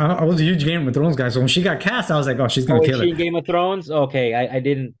 see, I was a huge Game of Thrones guy. So when she got cast, I was like, oh, she's gonna Oh, is kill it. she in Game of Thrones? Okay, I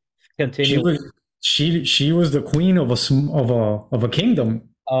didn't She continue. was she was the queen of a kingdom.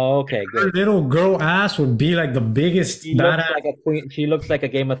 Oh, okay, Her good. little girl ass would be like the biggest She looks badass. like a queen. She looks like a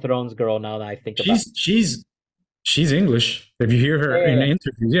Game of Thrones girl now that I think about it. She's she's she's English. If you hear Yeah, her yeah, in yeah.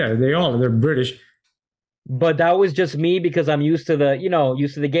 interviews, yeah, they're British. But that was just me because I'm used to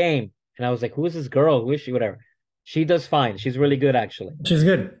used to the game. And I was like, who is this girl? Who is she? Whatever. She does fine. She's really good, actually. She's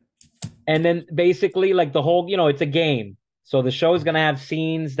good. And then basically, like the whole, it's a game. So the show is gonna have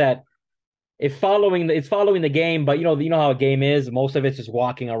scenes that it's following the game, but you know how a game is. Most of it's just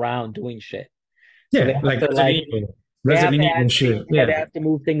walking around doing shit. So they Yeah, have like to like Resident Evil shit. Yeah. they have to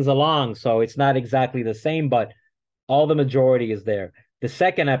move things along. So it's not exactly the same, but all the majority is there. The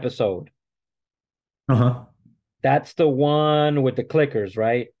second episode, Uh huh. that's the one with the clickers,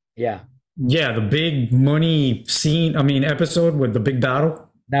 right? Yeah. Yeah, the big money scene. I mean, episode with the big battle.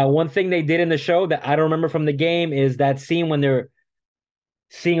 Now, one thing they did in the show that I don't remember from the game is that scene when they're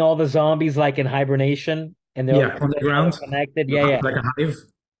seeing all the zombies like in hibernation and Yeah, on the they're all ground, connected. Yeah, yeah. like a hive.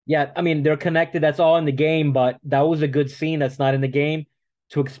 Yeah, I mean, they're connected. That's all in the game, but that was a good scene that's not in the game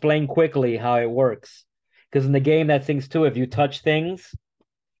to explain quickly how it works. Because in the game, that thing's too, if you touch things,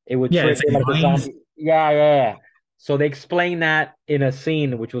 it would Yeah, trigger it's like like a vines. zombie. Yeah, yeah, yeah. So they explained that in a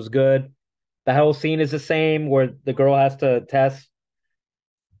scene, which was good. The whole scene is the same where the girl has to test,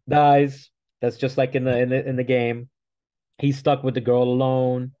 dies. That's just like in the game. He's stuck with the girl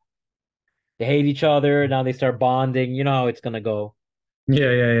alone. They hate each other. Now they start bonding. You know how it's gonna go.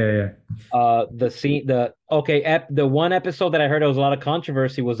 Yeah, yeah, yeah, yeah. The scene, the one episode that I heard there was a lot of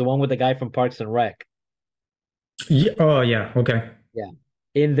controversy was the one with the guy from Parks and Rec. Yeah. Oh, yeah. Okay. Yeah.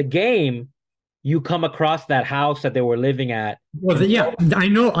 In the game, you come across that house that they were living at. Well, yeah, I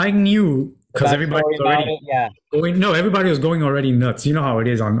know. I knew The because everybody backstory was about already it, yeah, going. No, everybody was going already nuts. You know how it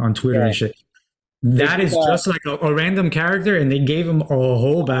is on Twitter yeah. and shit. They That did is just like a random character, and they gave him a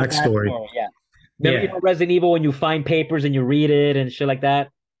whole a backstory. backstory, yeah. Remember, Yeah, Resident Evil when you find papers and you read it and shit like that?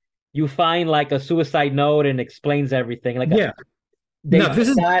 You find like a suicide note and explains everything. yeah. They No, took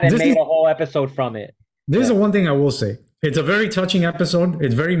that and this made is a whole episode from it. this is Yeah. the one thing I will say. It's a very touching episode.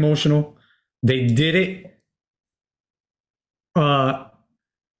 It's very emotional. They did it. Uh,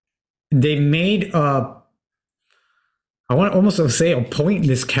 they made I want almost to say a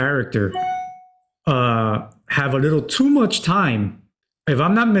pointless character have a little too much time. If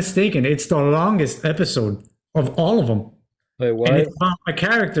I'm not mistaken, it's the longest episode of all of them, Wait, and what? it's about a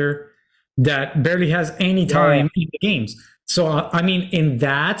character that barely has any Yeah, time in the games. So I mean, in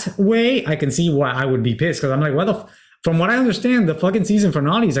that way, I can see why I would be pissed because I'm like, from what I understand, the fucking season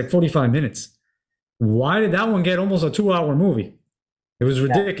finale is like 45 minutes. Why did that one get almost a 2 hour movie? It was yeah.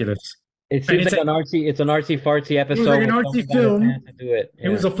 ridiculous. It And seems it's like like it's an artsy fartsy it was like episode an where artsy someone got his film. hand to do it. It Yeah.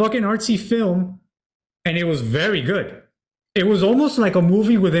 was a fucking artsy film, and it was very good. It was almost like a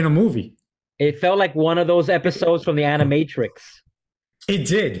movie within a movie. It felt like one of those episodes from the Animatrix It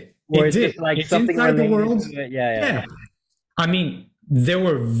did. where It it's did. just like It's something inside the related world. to it. Yeah, yeah. Yeah. I mean, there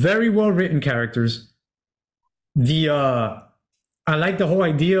were very well written characters. The I like the whole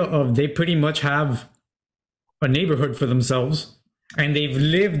idea of they pretty much have a neighborhood for themselves and they've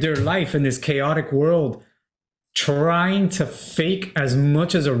lived their life in this chaotic world trying to fake as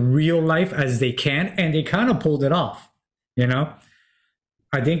much as a real life as they can, and they kind of pulled it off, you know.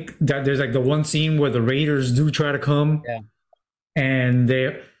 I think that there's like the one scene where the raiders do try to come, Yeah. and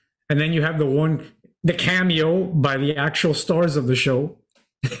they and then you have the cameo by the actual stars of the show,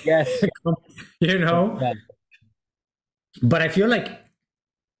 Yes. you know. Yeah. But I feel like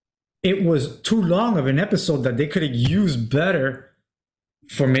it was too long of an episode that they could have used better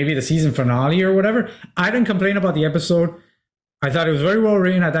for maybe the season finale or whatever. I didn't complain about the episode. I thought it was very well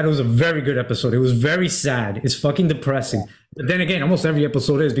written. I thought it was a very good episode. It was very sad. It's fucking depressing. But then again, almost every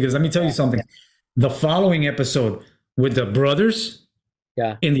episode is, because let me tell you something. The following episode with the brothers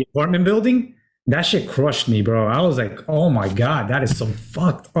Yeah. in the apartment building, that shit crushed me, bro. I was like, oh my God, that is some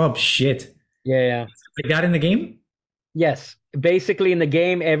fucked up shit. Yeah. Yeah. Like that in the game? Yes. Basically, in the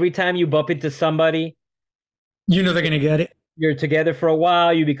game, every time you bump into somebody, You know they're going to get it. you're together for a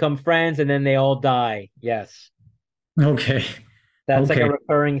while, you become friends, and then they all die. Yes. Okay. That's like a Okay.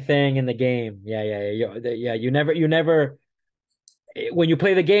 recurring thing in the game. Yeah, yeah, yeah. Yeah, you never when you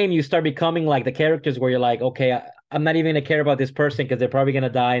play the game, you start becoming like the characters where you're like, okay, I'm not even gonna care about this person because they're probably gonna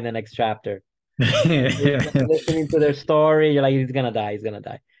die in the next chapter. You're listening to their story, you're like, he's gonna die, he's gonna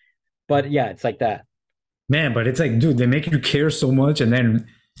die. But yeah, it's like that. Man, but it's like, dude, they make you care so much, and then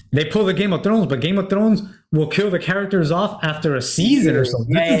they pull the Game of Thrones, but Game of Thrones will kill the characters off after a season or so.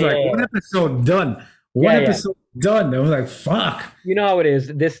 Yeah, This is yeah, like yeah, one yeah. episode done. One Yeah, yeah. episode done. I was like, fuck. You know how it is.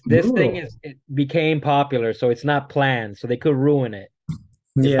 This thing Brutal. is it became popular, so it's not planned, so they could ruin it.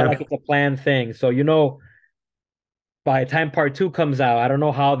 It's not like Yeah. it's a planned thing. So by the time part two comes out, I don't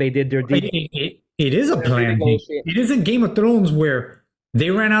know how they did their It, deep it is a planned thing. renegotiate. It isn't Game of Thrones where they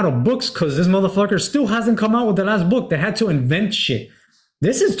ran out of books because this motherfucker still hasn't come out with the last book. They had to invent shit.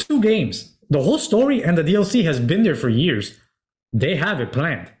 This is two games. The whole story and the DLC has been there for years. They have it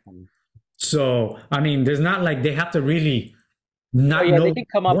planned. So, I mean, there's not like they have to really Oh not yeah, they know can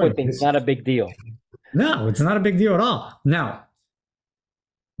come up with what. things. Not a big deal. No, it's not a big deal at all. Now,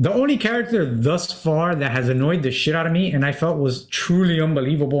 the only character thus far that has annoyed the shit out of me and I felt was truly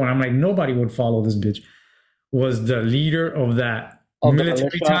unbelievable, and I'm like, nobody would follow this bitch, was the leader of that Of military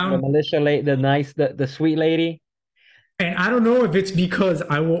the town. militia lady, the nice, the sweet lady. And I don't know if it's because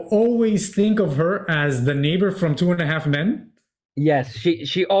I will always think of her as the neighbor from Two and a Half Men. Yes,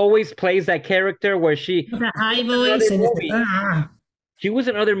 she always plays that character where With a high another voice and it's movie. She was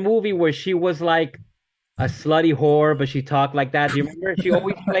another movie where she was like a slutty whore, but she talked like that. Do you remember? She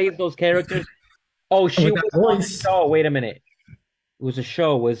always plays those characters. Oh, she with that was on a voice. show. Wait a minute. It was a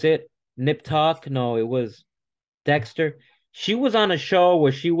show. Was it Nip Tuck? No, it was Dexter. She was on a show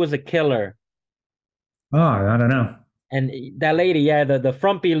where she was a killer. Oh, I don't know. And that lady, yeah, the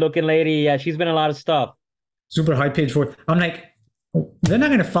frumpy looking lady, yeah, she's been in a lot of stuff. Super high page for it. I'm like, they're not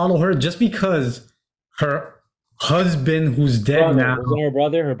gonna follow her just because her husband, who's dead Brother. now, Was it her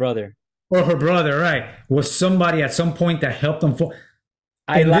brother? Her brother. or her brother, right, was somebody at some point that helped them.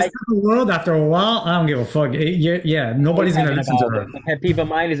 I In this like type of world, after a while, I don't give a fuck. Yeah, yeah, what you're nobody's gonna talking listen to about. her. The pet peeve of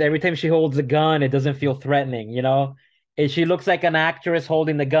mine is every time she holds a gun, it doesn't feel threatening, you know? And she looks like an actress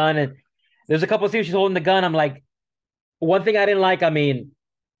holding the gun. And there's a couple of scenes she's holding the gun. I'm like, one thing I didn't like, I mean,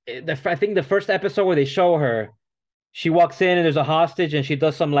 I think the first episode where they show her, she walks in and there's a hostage and she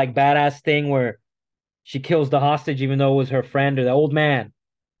does some like badass thing where she kills the hostage even though it was her friend or the old man.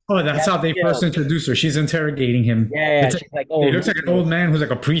 Oh, that's Yeah, how they first introduce her. She's interrogating him. yeah, It's she's like, like, he oh, looks like an old ruthless. man who's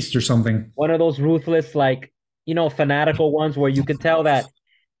like a priest or something. One of those ruthless, like, fanatical ones where you can tell that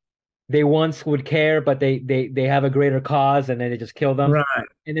they once would care, but they have a greater cause and then they just kill them. Right.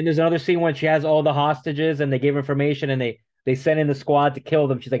 And then there's another scene when she has all the hostages and they give information and they send in the squad to kill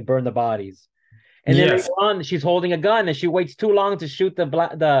them. She's like, burn the bodies. And then later Yes. on, she's holding a gun and she waits too long to shoot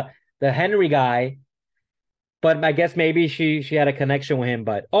the Henry guy. But I guess maybe she had a connection with him.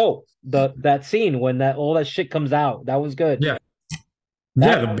 But that scene when that all that shit comes out, that was good. Yeah.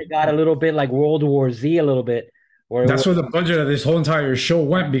 Yeah. That part got a little bit like World War Z a little bit, where it That's was where the budget of this whole entire show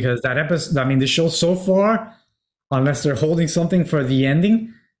went, because that episode, I mean, the show so far, unless they're holding something for the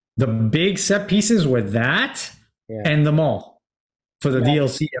ending, the big set pieces were that yeah. and the mall for the Yeah.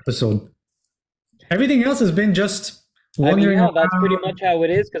 DLC episode. Everything else has been just I mean, wandering yeah, that's pretty around. much how it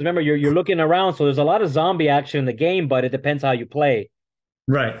is. Because remember, you're looking around, so there's a lot of zombie action in the game, but it depends how you play.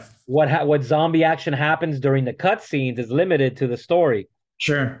 Right. What zombie action happens during the cutscenes is limited to the story.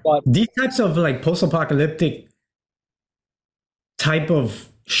 Sure. But These types of like post-apocalyptic type of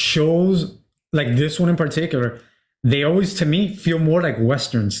shows, like this one in particular, they always to me feel more like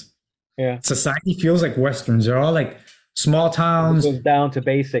westerns. yeah, Society feels like westerns. They're all like small it towns. goes down to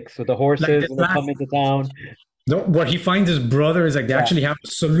basics with the Like horses this when they last, come into town. what he finds his brother is like they Yeah, actually have a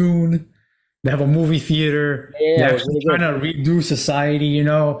saloon, they have a movie theater, yeah, yeah, they're it was actually really trying good. to redo society, you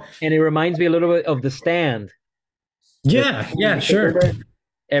know? And it reminds me a little bit of The Stand. The Yeah, Stand, yeah, because sure. remember,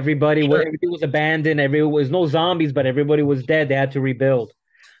 Sure. everything was abandoned. There was no zombies, but everybody was dead. They had to rebuild.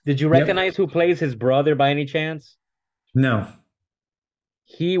 Did you Yep. recognize who plays his brother by any chance? No.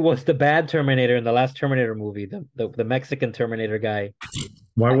 He was the bad Terminator in the last Terminator movie, the Mexican Terminator guy.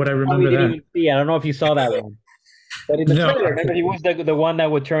 Why would I Probably remember didn't that? even see. I don't know if you saw that one, but in the No. trailer, remember he was the one that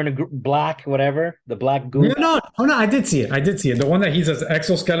would turn black, whatever, the black No, goo. no. Oh no, I did see it. I did see it. The one that he's an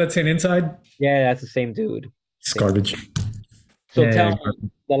exoskeleton inside. Yeah, that's the same dude. It's Same. garbage. So Yeah, tell yeah, me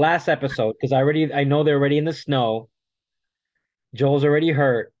the last episode because I know they're already in the snow. Joel's already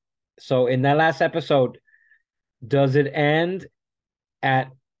hurt. So in that last episode, does it end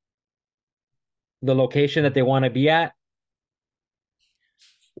at the location that they want to be at?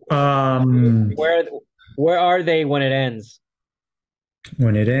 yeah. Where are they when it ends?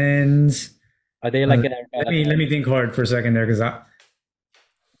 When it ends, Are they like in let me think hard for a second there, because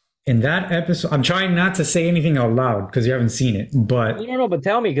in that episode, I'm trying not to say anything out loud because you haven't seen it, You but don't know, but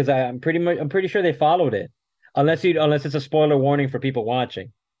tell me because I'm pretty sure they followed it. Unless it's a spoiler warning for people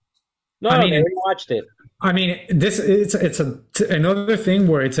watching. No, I no, they mean, already watched it. this another thing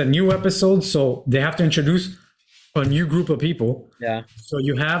where it's a new episode, so they have to introduce a new group of people. Yeah. So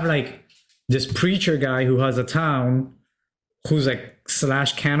you have like this preacher guy who has a town who's like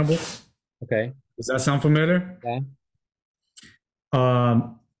slash cannibal. Okay. Does that sound familiar? Yeah.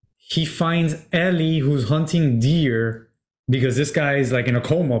 Um, he finds Ellie who's hunting deer because this guy is like in a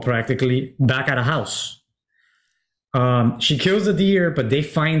coma practically back at a house. She kills the deer, but they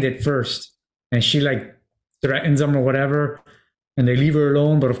find it first, and she like threatens them or whatever, and they leave her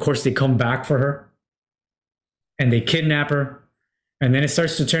alone. But of course, they come back for her and they kidnap her, and then it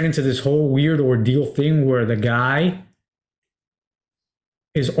starts to turn into this whole weird ordeal thing where the guy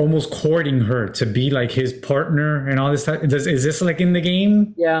is almost courting her to be like his partner and all this stuff. Is this like in the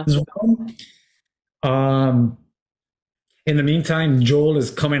game Yeah. as well? Um, in the meantime, Joel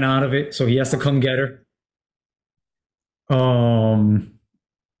is coming out of it, so he has to come get her. Um,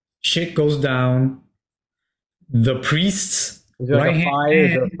 shit goes down. The priest's Is there like right a hand fire? Is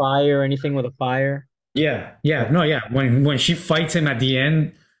there a man. fire or anything with a fire? Yeah, yeah, Okay. no, yeah. When she fights him at the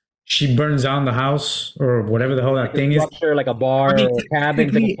end, she burns down the house or whatever the hell Like that a thing is. structure, like a I bar mean, or a cabin.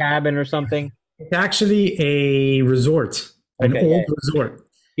 It's like a technically, cabin or something. it's actually a resort, an Okay, yeah, old resort,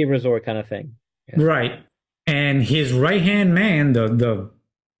 ski resort kind of thing. Yeah. right? And his right hand man, the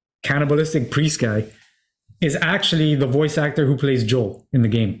cannibalistic priest guy, is actually the voice actor who plays Joel in the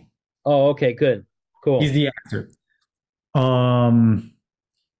game. Oh, okay, good. He's Cool. the actor. Um,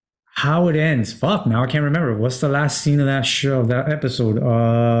 how it ends? Fuck, now I can't remember. What's the last scene of that show, that episode?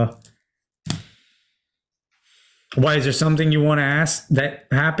 Why is there something you want to ask that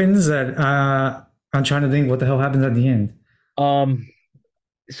happens? That I'm trying to think. What the hell happens at the end? Um,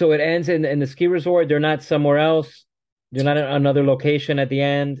 so it ends in the ski resort. They're not somewhere else. They're not in another location at the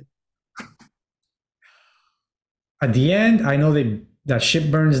end. At the end, I know that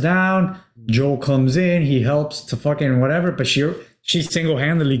ship burns down. Joel comes in. He helps to fucking whatever, but she single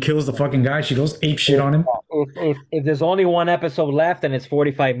handedly kills the fucking guy. She goes ape shit If, on him. if there's only one episode left and it's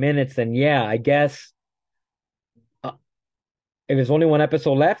 45 minutes, then yeah, I guess uh, if there's only one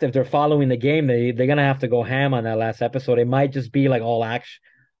episode left, if they're following the game, they're gonna have to go ham on that last episode. It might just be like all action,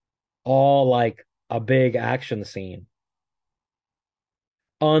 all like a big action scene,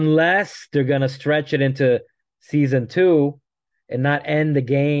 unless they're gonna stretch it into season two and not end the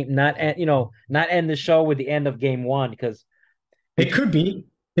game, not end, not end the show with the end of game one, because It between could be.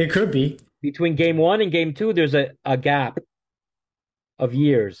 It could be. between game one and game two, there's a gap of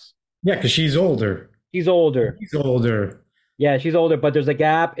years. Yeah, because she's older. She's older. He's older. Yeah, she's older, but there's a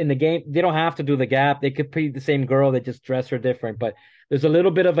gap in the game. They don't have to do the gap. They could be the same girl, they just dress her different. But there's a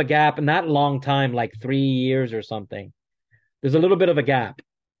little bit of a gap, not long time, like 3 years or something. There's a little bit of a gap.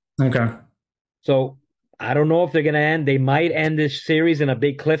 Okay. So I don't know if they're gonna end. They might end this series in a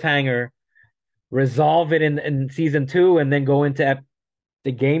big cliffhanger, resolve it in season two, and then go into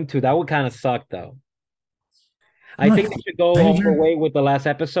the game two. That would kind of suck though. I Huh. think they should go all the way with the last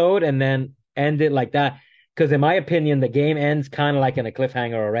episode and then end it like that. Because in my opinion, the game ends kind of like in a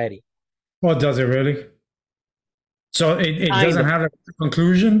cliffhanger already. Well, does it really? So it Kind doesn't of. have a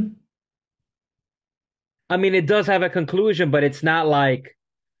conclusion? I mean, it does have a conclusion, but it's not like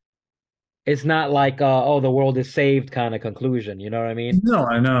oh, the world is saved kind of conclusion. You know what I mean? No,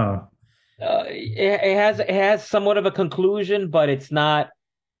 I know. It has somewhat of a conclusion, but it's not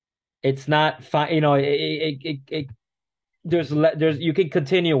fine. There's you can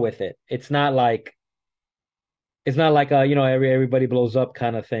continue with it. It's not like everybody blows up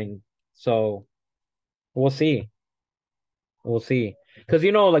kind of thing. So we'll see. We'll see. Because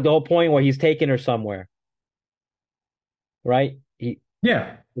like the whole point where he's taking her somewhere, right?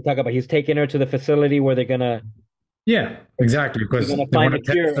 Yeah. We talk about he's taking her to the facility where Yeah, exactly. they're Because gonna they find want the to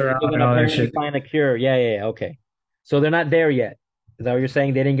test cure. her They're out and gonna all that apparently shit. find a cure. Yeah, yeah, yeah. Okay. So they're not there yet. Is that what you're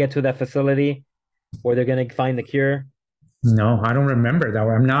saying? They didn't get to that facility where they're gonna find the cure? No, I don't remember that.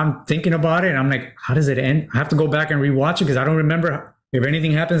 I'm now I'm thinking about it and I'm like, how does it end? I have to go back and rewatch it because I don't remember if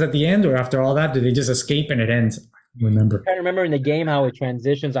anything happens at the end or after all that, do they just escape and it ends? I don't remember. I remember in the game how it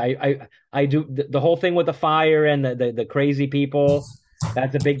transitions. I do the whole thing with the fire and the crazy people.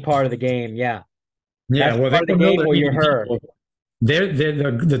 That's a big part of the game. Yeah. Yeah, That's the well, they part of the don't know game they're where you're eating her.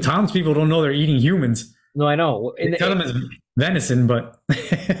 people. The townspeople don't know they're eating humans. No, I know. They tell them it's venison, but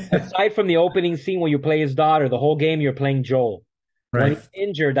Aside from the opening scene where you play his daughter, the whole game you're playing Joel. When right. he's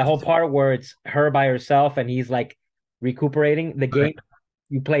injured, the whole part where it's her by herself and he's like recuperating, the game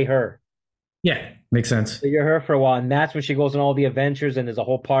you play her. Yeah, makes sense. So you're her for a while, and that's when she goes on all the adventures, and there's a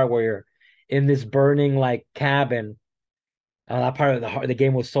whole part where you're in this burning like cabin. That part of the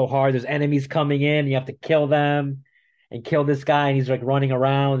game was so hard. There's enemies coming in, you have to kill them and kill this guy, and he's like running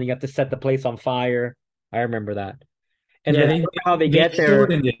around, and you have to set the place on fire. I remember that. And Yeah, then I don't know how they they get there.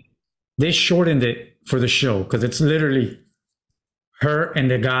 shortened it. They shortened it for the show because it's literally her and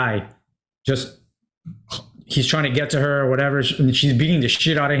the guy just he's trying to get to her or whatever, and she's beating the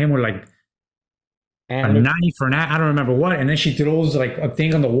shit out of him with like a And knife or not, I don't remember what, and then she throws like a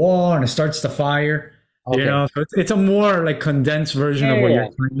thing on the wall and it starts the fire. You okay, know, so it's a more like condensed version yeah, of yeah, what you're yeah.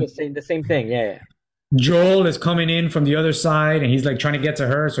 trying. The same thing. Yeah, yeah. Joel is coming in from the other side and he's like trying to get to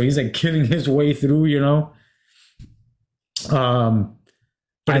her, so he's like killing his way through. You know, um,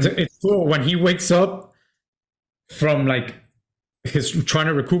 but I'm it's cool when he wakes up from like his trying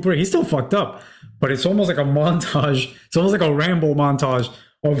to recuperate. He's still fucked up, but it's almost like a montage. It's almost like a Rambo montage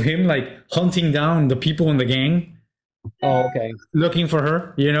of him like hunting down the people in the gang, oh, okay. looking for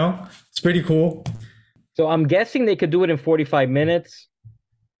her. You know, it's pretty cool. So I'm guessing they could do it in 45 minutes.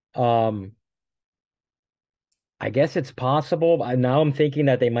 Um, I guess it's possible. Now I'm thinking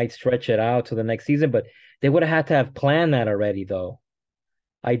that they might stretch it out to the next season, but they would have had to have planned that already, though.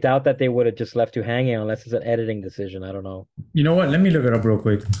 I doubt that they would have just left you hanging unless it's an editing decision. I don't know. You know what? Let me look it up real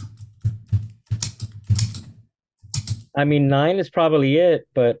quick. I mean, nine is probably it,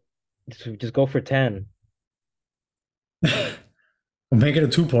 but just go for 10. We'll make it a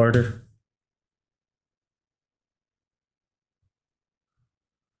two-parter.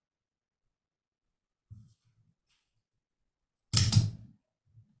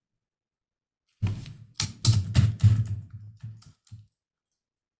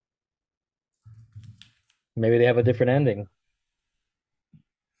 Maybe they have a different ending.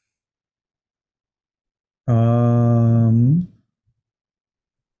 Um,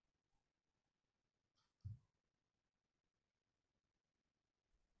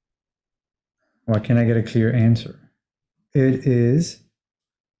 why can't I get a clear answer? It is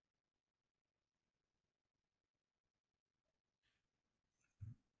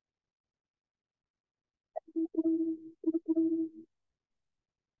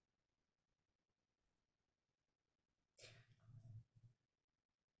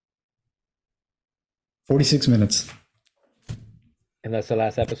 46 minutes. And that's the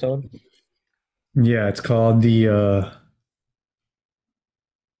last episode. Yeah, it's called the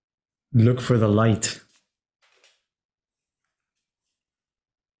Look for the Light.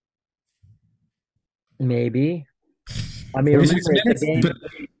 Maybe. I mean, 46 remember, it's a minutes, game. but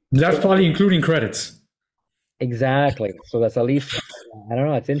that's probably including credits. Exactly. So that's at least, I don't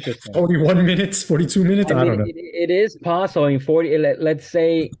know. It's interesting. 41 minutes, 42 minutes, I I mean, don't know. it is possible. I mean, 40, let's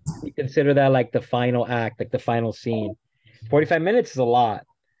say you consider that like the final act, like the final scene. 45 minutes is a lot.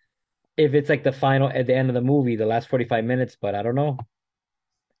 If it's like the final at the end of the movie, the last 45 minutes, but I don't know.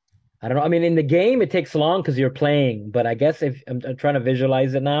 I don't know. I mean, in the game, it takes long because you're playing, but I guess if I'm trying to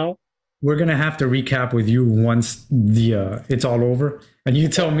visualize it now. We're gonna have to recap with you once the it's all over, and you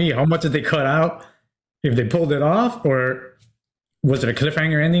tell me how much did they cut out, if they pulled it off, or was it a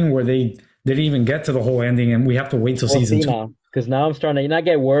cliffhanger ending where they didn't even get to the whole ending, and we have to wait till We'll season see two. now. Because now I'm starting to not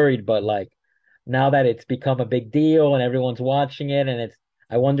get worried, but like now that it's become a big deal and everyone's watching it, and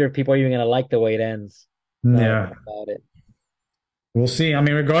I wonder if people are even gonna like the way it ends. Now I Yeah, think about it. we'll see. I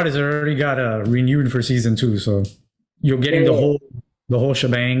mean, regardless, it already got renewed for season two, so you're Yeah, getting yeah. the whole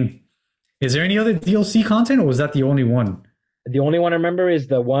shebang. Is there any other DLC content, or was that the only one? The only one I remember is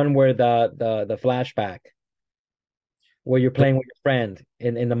the one where the flashback where you're playing with your friend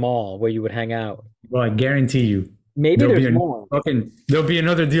in the mall where you would hang out. Well, I guarantee you, Maybe there'll be there's a more. there'll be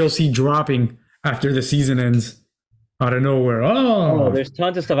another DLC dropping after the season ends out of nowhere. Oh, Oh, there's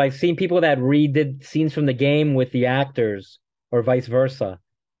tons of stuff. I've seen people that redid scenes from the game with the actors, or vice versa.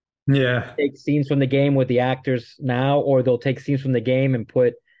 yeah, Take scenes from the game with the actors now, or they'll take scenes from the game and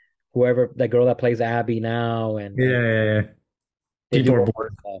put whoever the girl that plays Abby now, and yeah, yeah, yeah. they People do are all that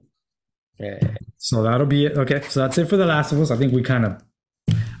bored. stuff. Yeah. So that'll be it. Okay, so that's it for The Last of Us. I think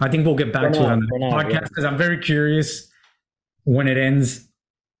we'll get back to it on For the now, yeah. podcast because I'm very curious when it ends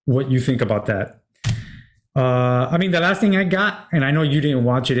what you think about that. I mean, the last thing I got, and I know you didn't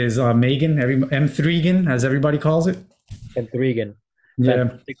watch it, is Megan, M3GAN, as everybody calls it. M3GAN, Yeah,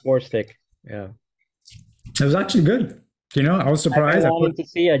 Fantastic Four stick. Yeah. it was actually good. You know, I was I've been surprised. wanting to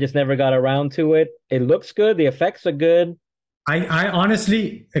see. I just never got around to it. It looks good. The effects are good. I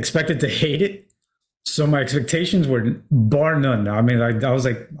honestly expected to hate it, so my expectations were bar none. I mean, I was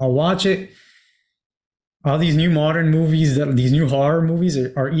like, I'll watch it. All these new modern movies, these new horror movies,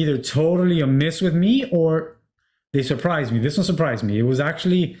 are either totally a miss with me or they surprise me. This one surprised me. It was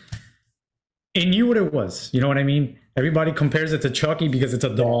actually it knew what it was. You know what I mean? Everybody compares it to Chucky because it's a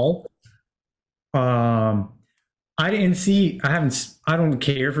Yeah. doll. Um, I didn't see. I haven't. I don't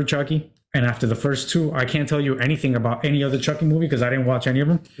care for Chucky. And after the first two, I can't tell you anything about any other Chucky movie because I didn't watch any of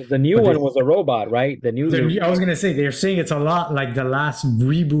them. The new But one was a robot, right? I was gonna say they're saying it's a lot like the last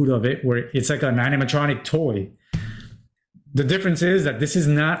reboot of it, where it's like an animatronic toy. The difference is that this is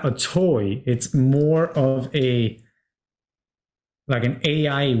not a toy; it's more of a like an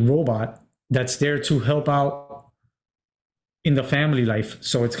AI robot that's there to help out in the family life.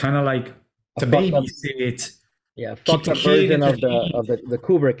 So it's kind of like a to fucked up, babysit, yeah, keep fucked the up kid version of the entertained.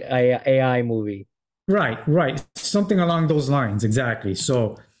 Kubrick AI movie. Right, right. Something along those lines, exactly.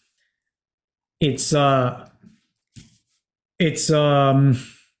 So it's uh it's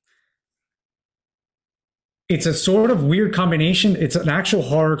it's a sort of weird combination. It's an actual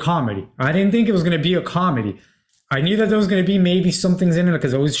horror comedy. I didn't think it was going to be a comedy. I knew that there was going to be maybe some things in it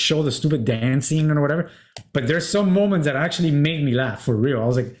because I always show the stupid dancing and whatever. But there's some moments that actually made me laugh for real. I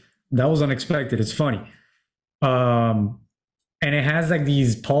was like, that was unexpected. It's funny. Um, and it has like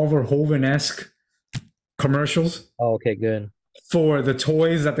these Paul Verhoeven esque commercials Oh, okay, good. for the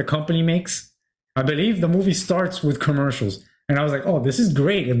toys that the company makes. I believe the movie starts with commercials. And I was like, oh, this is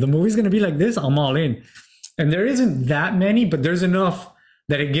great. If the movie's going to be like this, I'm all in. And there isn't that many, but there's enough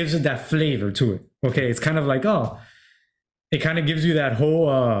that it gives it that flavor to it. Okay. It's kind of like, oh, it kind of gives you that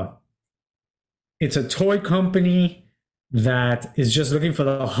whole, it's a toy company that is just looking for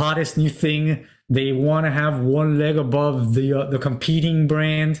the hottest new thing. They want to have one leg above the competing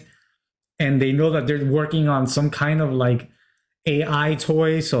brand, and they know that they're working on some kind of like AI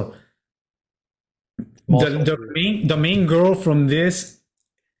toy. So Also, the main girl from this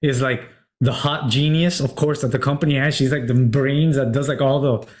is like the hot genius, of course, that the company has. She's like the brains that does like all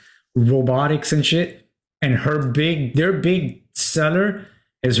the robotics and shit. And their big seller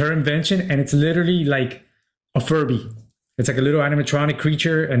is her invention, and it's literally like a Furby. It's like a little animatronic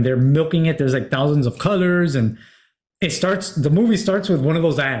creature, and they're milking it. There's like thousands of colors, and the movie starts with one of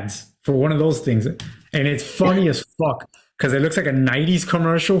those ads for one of those things, and it's funny as fuck because it looks like a '90s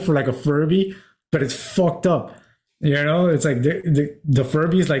commercial for like a Furby, but it's fucked up. You know, it's like the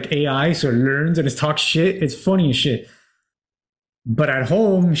Furby is like AI, so it learns and it talks shit. It's funny as shit. But at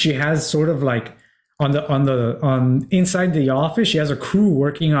home, she has sort of like on inside the office, she has a crew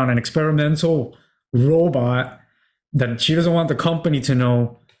working on an experimental robot that she doesn't want the company to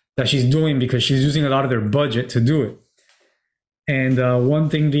know that she's doing because she's using a lot of their budget to do it. And one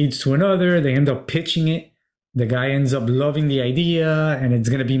thing leads to another. They end up pitching it. The guy ends up loving the idea, and it's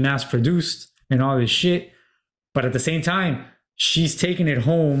going to be mass produced and all this shit. But at the same time, she's taking it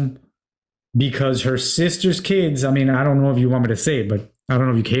home because her sister's kids. I mean, I don't know if you want me to say it, but I don't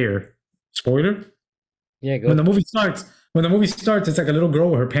know if you care. Spoiler? yeah, go When the for movie starts, when the movie starts, it's like a little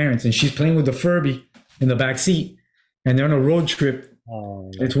girl with her parents, and she's playing with the Furby in the back seat, and they're on a road trip.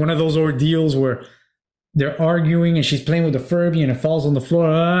 it. It's one of those ordeals where they're arguing, and she's playing with the Furby, and it falls on the floor,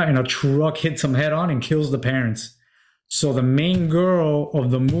 and a truck hits them head on and kills the parents. So the main girl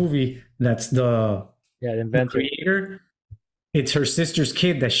of the movie, that's Yeah, the the inventor. creator, it's her sister's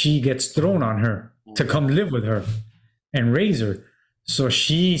kid that she gets thrown on her to come live with her and raise her. So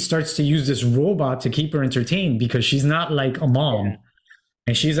she starts to use this robot to keep her entertained because she's not like a Yeah, mom.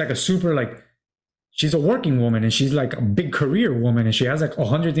 And she's like a super like she's a working woman and she's like a big career woman and she has like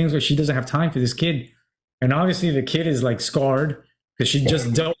 100 things where she doesn't have time for this kid. And obviously the kid is like scarred because she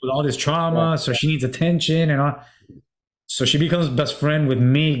just dealt with all this yeah. trauma, so she needs attention and all. So she becomes best friend with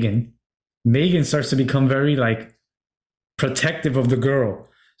Megan. Megan starts to become very like protective of the girl.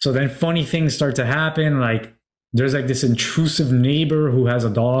 So then funny things start to happen. Like there's like this intrusive neighbor who has a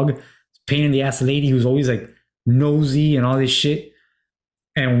dog, pain in the ass lady who's always like nosy and all this shit.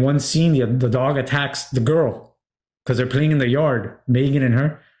 And one scene, the dog attacks the girl because they're playing in the yard, Megan and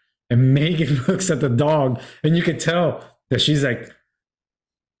her. And Megan looks at the dog, and you could tell that she's like,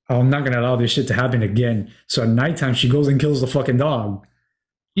 oh, I'm not going to allow this shit to happen again. So at nighttime, she goes and kills the fucking dog.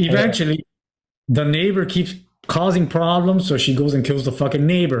 Yeah, Eventually, the neighbor keeps causing problems, so she goes and kills the fucking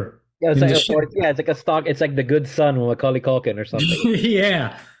neighbor yeah, it's in like the shit. yeah, it's like a stock. It's like the good son with Macaulay Culkin or something.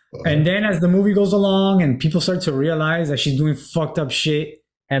 Yeah. And then as the movie goes along and people start to realize that she's doing fucked up shit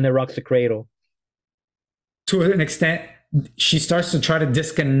And the rocks the cradle. to an extent, she starts to try to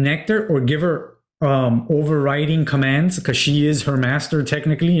disconnect her or give her overriding commands because she is her master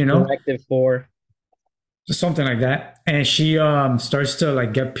technically, you know, Directive 4. something like that. And she starts to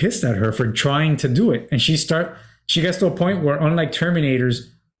like get pissed at her for trying to do it. And she gets to a point where unlike Terminators,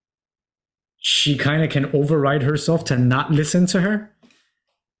 she kind of can override herself to not listen to her.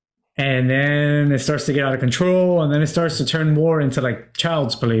 And then it starts to get out of control, and then it starts to turn more into like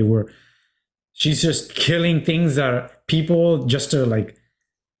child's play where She's just killing things that are people just to like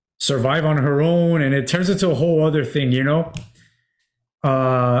survive on her own, and it turns into a whole other thing, you know.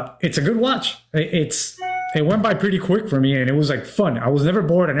 It's a good watch. It went by pretty quick for me, and it was like fun. I was never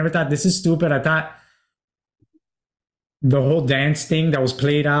bored. I never thought this is stupid. I thought the whole dance thing that was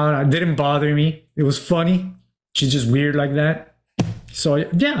played out, it didn't bother me. It was funny. She's just weird like that. So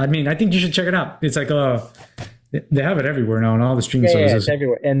yeah, I mean, I think you should check it out. It's like they have it everywhere now on all the streaming Yeah, it's services.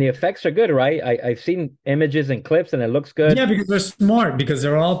 everywhere, and the effects are good, right? I've seen images and clips, and it looks good. Yeah, because they're smart, because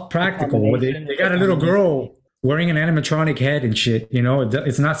they're all practical. They The got a little combination. girl wearing an animatronic head and shit. You know,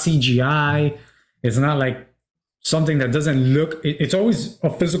 it's not CGI. It's not like something that doesn't look. It's always a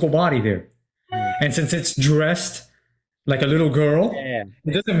physical body there. Mm. And since it's dressed like a little girl, Yeah,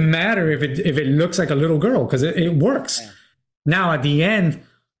 it doesn't matter if it looks like a little girl because it works. yeah. Now at the end,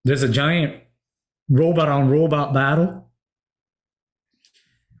 there's a giant robot on robot battle,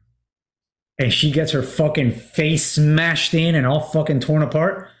 and she gets her fucking face smashed in and all fucking torn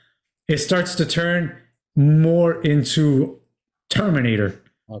apart. It starts to turn more into Terminator,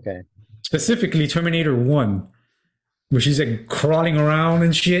 Okay. specifically Terminator 1, where she's like crawling around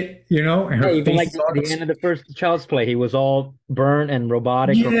and shit, you know, and Yeah, her even face like is all. the end of the first Child's Play, he was all burnt and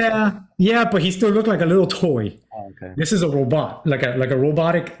robotic. Yeah, yeah, but he still looked like a little toy. Oh, okay. This is a robot, like a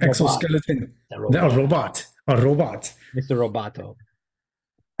robotic Robot. exoskeleton. The A robot. robot, a robot. Mr. Roboto.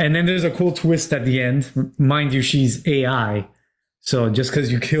 And then there's a cool twist at the end. Mind you, she's AI. So just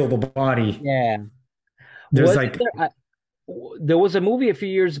because you kill the body, Yeah. there's Was like, there? There was a movie a few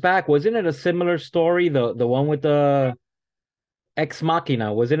years back. Wasn't it a similar story? The one with the Ex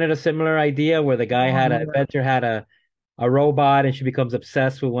Machina. Wasn't it a similar idea where the guy had a inventor had a robot and she becomes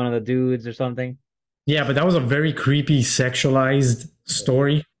obsessed with one of the dudes or something? yeah, but that was a very creepy, sexualized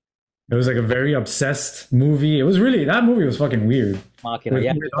story. It was like a very obsessed movie. It was really, that movie was fucking weird. Machina.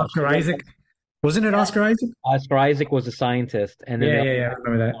 Yeah. With Oscar Isaac. Wasn't it Oscar Isaac? Oscar Isaac was a scientist, and then Yeah, the yeah, other yeah. I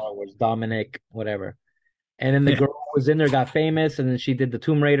remember that. was Dominic, whatever. And then the Yeah. girl who was in there got famous, and then she did the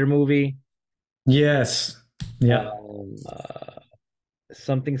Tomb Raider movie. Yes. Yeah. Um, uh,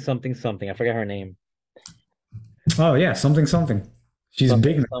 something, something, something. I forget her name. Oh, yeah. Something, something. She's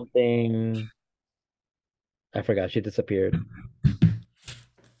Something, big now. something. I forgot. She disappeared.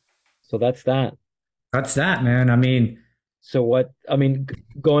 So that's that. That's that, man. I mean, So what? I mean,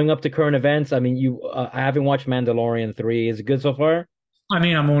 going up to current events. I mean, you. I haven't watched Mandalorian 3. Is it good so far?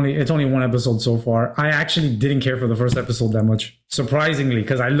 it's only one episode so far. I actually didn't care for the first episode that much, surprisingly,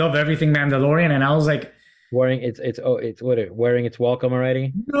 because I love everything Mandalorian, and I was like, Wearing it's what wearing its welcome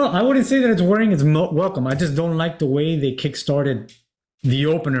already. no, I wouldn't say that it's wearing its welcome. I just don't like the way they kickstarted the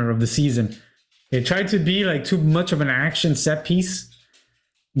opener of the season. It tried to be like too much of an action set piece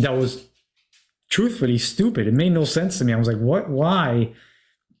that was truthfully stupid. It made no sense to me. I was like, what? Why?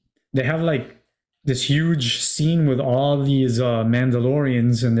 They have like this huge scene with all these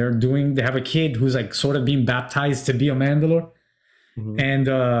Mandalorians, and they have a kid who's like sort of being baptized to be a Mandalore, Mhm.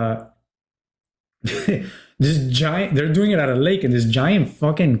 and this giant, they're doing it at a lake, and this giant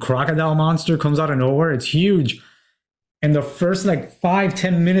fucking crocodile monster comes out of nowhere. It's huge. And the first like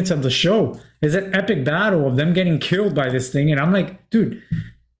 5-10 minutes of the show is an epic battle of them getting killed by this thing. And I'm like, dude,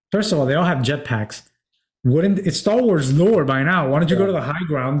 first of all, they all have jetpacks. Wouldn't it's Star Wars lore by now? Why don't you go to the high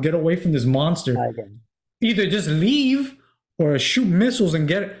ground, get away from this monster? Again. Either just leave or shoot missiles and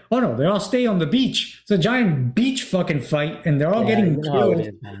get. Oh no, they all stay on the beach. It's a giant beach fucking fight, and they're all Yeah, getting you know how it killed.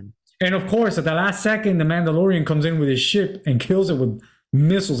 is, man. And of course, at the last second, the Mandalorian comes in with his ship and kills it with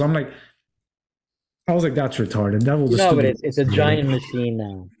missiles. I was like, that's retarded. That was You a know, but stupid. it's a giant machine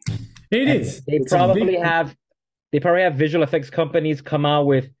now. It And is. It's a big. they probably have visual effects companies come out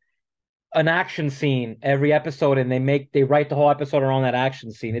with an action scene every episode, and they write the whole episode around that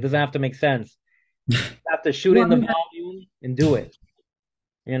action scene. It doesn't have to make sense. You have to shoot it Well, in the volume and do it.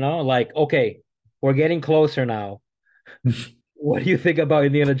 You know, like, okay, we're getting closer now. What do you think about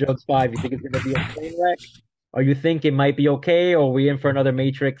Indiana Jones 5? You think it's gonna be a train wreck? Or you think it might be okay? Or are we in for another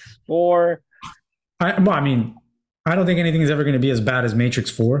Matrix 4? I mean, I don't think anything is ever going to be as bad as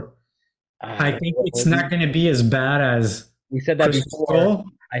Matrix 4. I think it's not going to be as bad as We said that Crystal before. Skull,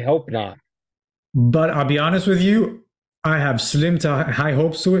 I hope not. but I'll be honest with you, I have slim to high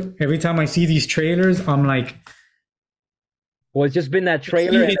hopes to it. Every time I see these trailers, I'm like, Well, it's just been that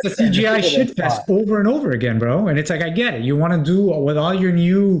trailer. it's a CGI shit fest over and over again, bro. And it's like, I get it. You want to do with all your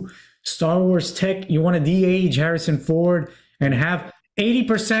new Star Wars tech, you want to de-age Harrison Ford and have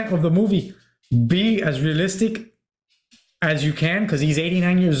 80% of the movie be as realistic as you can because he's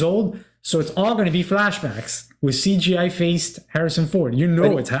 89 years old. So it's all going to be flashbacks with CGI faced Harrison Ford. You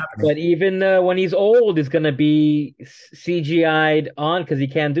know it's happening. But even when he's old, it's gonna be CGI'd on because he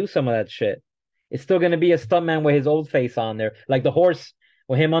can't do some of that shit. It's still gonna be a stuntman with his old face on there, like the horse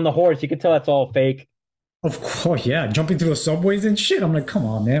with him on the horse. You can tell that's all fake. Of course, yeah, jumping through the subways and shit. I'm like, come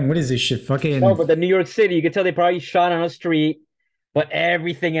on, man, what is this shit? No, Fucking but the New York City, you can tell they probably shot on a street, but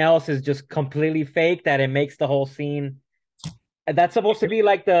everything else is just completely fake. That it makes the whole scene. And that's supposed to be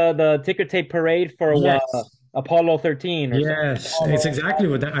like the ticker tape parade for yes, Apollo 13 or something. yes, it's exactly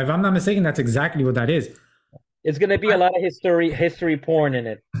what that. If I'm not mistaken, that's exactly what that is. It's gonna be a I, lot of history porn in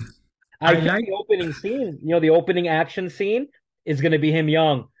it. I I think like, the opening scene, the opening action scene is gonna be him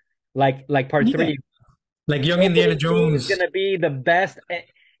young, like part yeah, three. like The young Indiana opening scene is Jones, gonna be the best.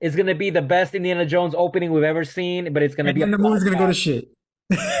 It's gonna be the best Indiana Jones opening we've ever seen, but it's gonna and be a then the movie's gonna go to flashback. shit.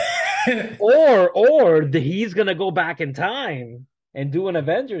 He's gonna go back in time and do an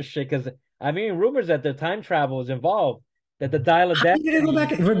Avengers shit. Because I mean, rumors that the time travel is involved, that the dial of How are you gonna go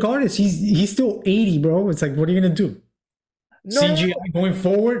destiny. back? Regardless, he's still 80, bro. It's like, what are you gonna do? No, no, CGI going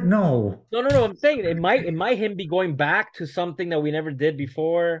forward? No. no. I'm saying it might him be going back to something that we never did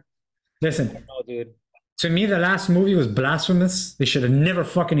before. I don't Listen, know, dude. to me, the last movie was blasphemous. They should have never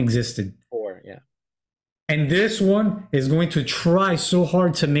fucking existed. Before, yeah. And this one is going to try so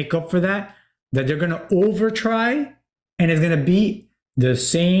hard to make up for that that they're going to over try and it's going to be the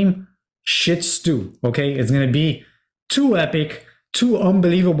same shit stew. Okay. It's going to be too epic, too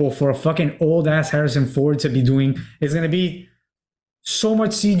unbelievable for a fucking old ass Harrison Ford to be doing. It's going to be so much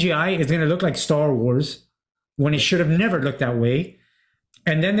CGI. It's going to look like Star Wars when it should have never looked that way.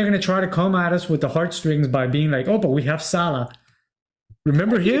 And then they're going to try to come at us with the heartstrings by being like, oh, but we have Salah. I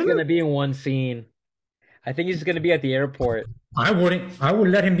Remember think he's him? gonna be in one scene. I think he's gonna be at the airport. I wouldn't. I would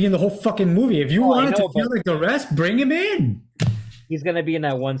let him be in the whole fucking movie. If you Oh, I wanted to know, feel but like the rest, bring him in. he's gonna be in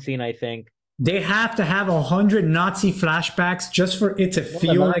that one scene, I think. They have to have 100 Nazi flashbacks just for it to No, the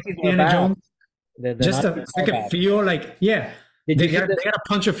feel like Nazis are Indiana back. Jones. The Just to Nazis are make it back. feel like, yeah, Did you see they got to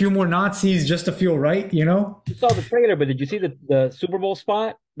punch a few more Nazis just to feel right, you know? You saw the trailer, but did you see the Super Bowl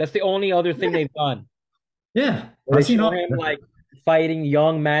spot? That's the only other thing Yeah, they've done. yeah. Where I they seen show all. him like fighting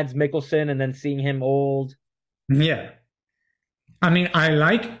young Mads Mikkelsen and then seeing him old. Yeah, I mean, I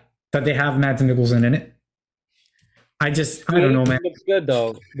like that they have Mads Mikkelsen in it. I don't know, man. It looks good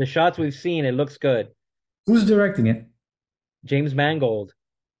though. The shots we've seen, it looks good. Who's directing it? James Mangold.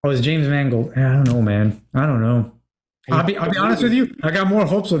 Oh, it's James Mangold. I don't know, man. I don't know. He's I'll be honest with you. I got more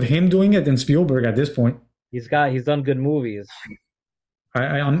hopes of him doing it than Spielberg at this point. he's done good movies.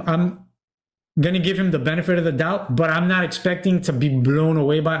 I'm gonna give him the benefit of the doubt, but I'm not expecting to be blown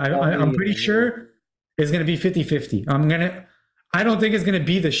away by. I'm pretty sure it's gonna be 50-50. I don't think it's gonna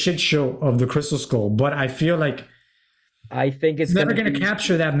be the shit show of the Crystal Skull, but I feel like I think it's never gonna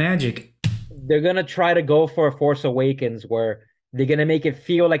capture that magic. they're gonna try to go for a Force Awakens where they're gonna make it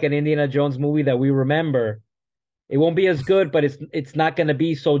feel like an Indiana Jones movie that we remember. It won't be as good, but it's not gonna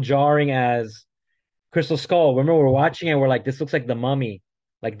be so jarring as Crystal Skull. Remember, we're watching it, we're like, this looks like the Mummy.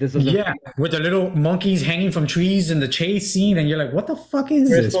 Like this doesn't Yeah, feel with the little monkeys hanging from trees in the chase scene, and you're like, "What the fuck is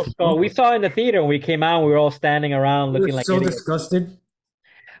this?" Crystal Skull. We saw it in the theater when we came out. We were all standing around We were looking like so idiots. disgusted.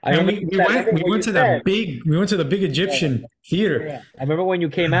 I And remember we I went remember what you said. we went to the big Yeah, Egyptian theater. yeah. I remember when you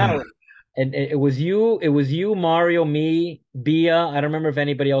came out, and it was you, Mario, me, Bia. I don't remember if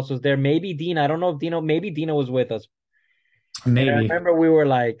anybody else was there. Maybe Dina. I don't know if maybe Dina was with us. And I Maybe. remember you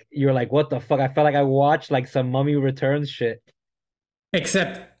were like, what the fuck? I felt like I watched like some Mummy Returns shit.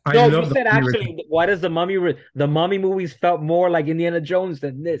 Except I No, you love the said Mummy Returns. actually, why does the Mummy movies felt more like Indiana Jones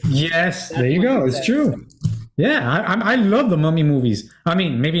than this? Yes, there That's you what go. you It's said. true. Yeah, I love the Mummy movies. I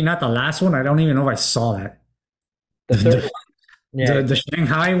mean, maybe not the last one. I don't even know if I saw that. The third one, The, yeah, the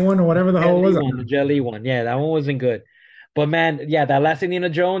Shanghai one or whatever the hell it Jet Li was. one, the Jet Li one, yeah, that one wasn't good. But man, yeah, that last Indiana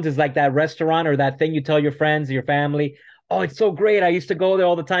Jones is like that restaurant or that thing you tell your friends, your family, oh, it's so great. I used to go there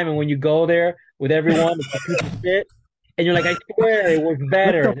all the time, and when you go there with everyone, it's a piece of shit, and you're like, I swear it was Get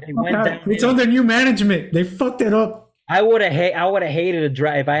better. the It fuck went out. It's downhill. under new management. They fucked it up. I would have hated to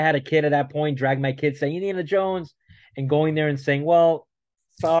drag if I had a kid at that point, drag my kid saying Indiana Jones and going there and saying, well,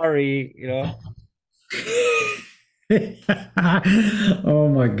 sorry. Oh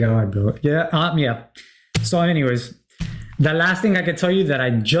my god, bro. Yeah, yeah. So, anyways, the last thing I can tell you that I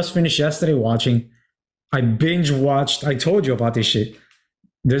just finished yesterday watching, I binge watched. I told you about this shit.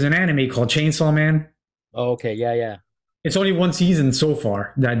 There's an anime called Chainsaw Man. Oh, okay, yeah, yeah. It's only one season so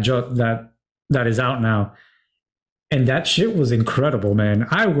far that is out now, and that shit was incredible, man.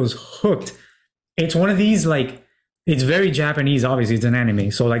 I was hooked. It's one of these like it's very Japanese. Obviously, it's an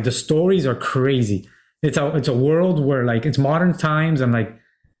anime, so like the stories are crazy. It's a world where like it's modern times and like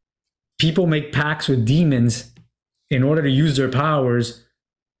people make pacts with demons in order to use their powers,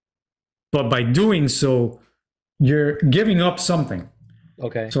 but by doing so, you're giving up something.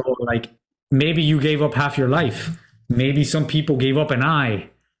 Okay. So like maybe you gave up half your life. Maybe some people gave up an eye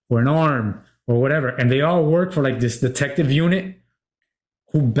or an arm or whatever, and they all work for like this detective unit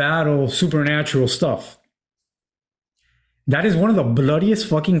who battle supernatural stuff. That is one of the bloodiest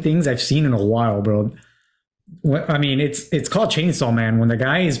fucking things I've seen in a while, bro. I mean, it's called Chainsaw Man. When the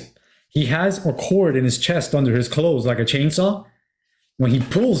guy is, he has a cord in his chest under his clothes like a chainsaw. When he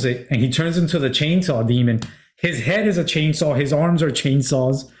pulls it and he turns into the chainsaw demon, his head is a chainsaw, his arms are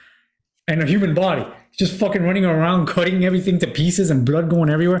chainsaws, and a human body. He's just fucking running around, cutting everything to pieces and blood going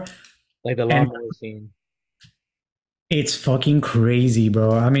everywhere. Like the And lawnmower scene. it's fucking crazy,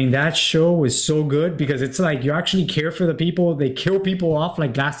 bro. I mean, that show is so good because it's like you actually care for the people. They kill people off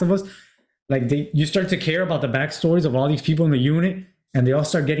like Last of Us. Like you start to care about the backstories of all these people in the unit, and they all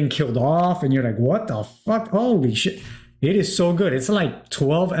start getting killed off, and you're like, what the fuck? Holy shit. It is so good. It's like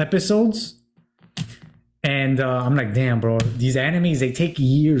 12 episodes. And I'm like, damn, bro, these animes, they take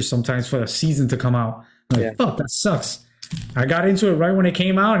years sometimes for a season to come out. I'm like, fuck, that sucks. I got into it right when it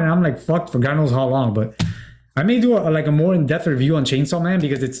came out, and I'm like, fuck, for God knows how long. But I may do like a more in-depth review on Chainsaw Man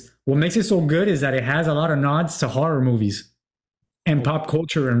because it's what makes it so good is that it has a lot of nods to horror movies and pop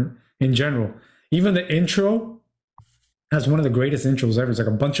culture in general. Even the intro has one of the greatest intros ever. It's like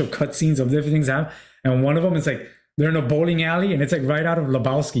a bunch of cutscenes of different things happen, and one of them is like they're in a bowling alley, and it's like right out of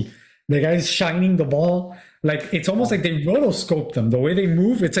Lebowski. The guy's shining the ball. Like it's almost like they rotoscope them. The way they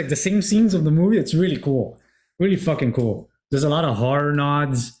move, it's like the same scenes of the movie. It's really cool. Really fucking cool. There's a lot of horror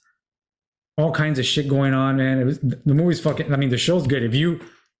nods, all kinds of shit going on, man. The movie's fucking, I mean, the show's good. If you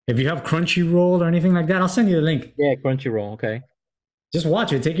have Crunchyroll or anything like that, I'll send you the link. Yeah, Crunchyroll, okay. Just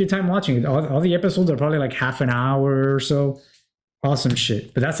watch it. Take your time watching it. All the episodes are probably like half an hour or so. Awesome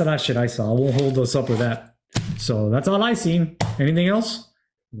shit. But that's the last shit I saw. I won't hold us up with that. So that's all I seen. Anything else?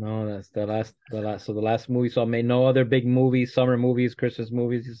 No, that's the last. So the last movie you saw, made no other big movies, summer movies, Christmas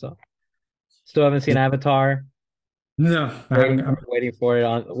movies you saw. Still haven't seen Avatar. No, Waiting for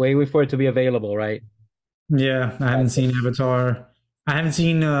it waiting for it to be available, right? yeah, I haven't seen Avatar. I haven't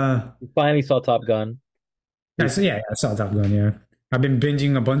seen. You finally saw Top Gun. I saw Top Gun. Yeah, I've been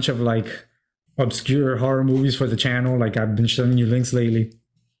binging a bunch of like obscure horror movies for the channel. Like I've been showing you links lately.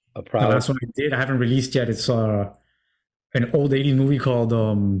 A The last one I did, I haven't released yet. It's an old 80s movie called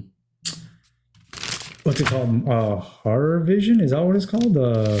what's it called? Horror Vision? Is that what it's called?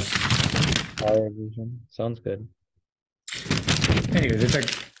 Horror Vision. Sounds good. Anyways,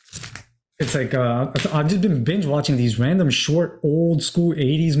 it's like I've just been binge watching these random short old school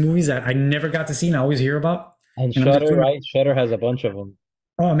 80s movies that I never got to see and I always hear about. And And I'm just Shudder, doing, right? Shudder has a bunch of them.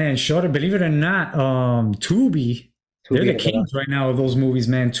 oh man, Shudder, believe it or not, Tubi, they're the kings right now of those movies,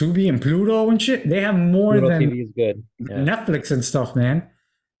 man. Tubi and Pluto and shit. They have more Pluto than TV is good. Yeah. Netflix and stuff, man.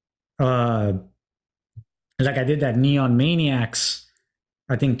 Uh like I did that Neon Maniacs.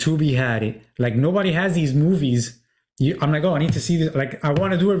 I think Tubi had it. Like nobody has these movies. I'm like, oh, I need to see this. Like I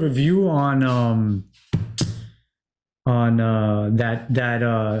want to do a review on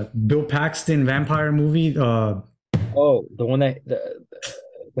that Bill Paxton vampire movie. Oh, the one that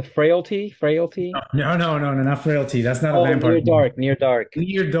the Frailty? No, not Frailty. That's not Oh, a vampire Near movie. Dark, Near Dark.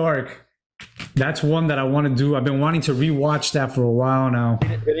 Near Dark. That's one that I want to do. I've been wanting to rewatch that for a while now.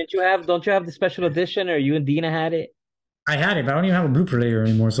 Don't you have the special edition, or you and Dina had it? I had it, but I don't even have a Blu player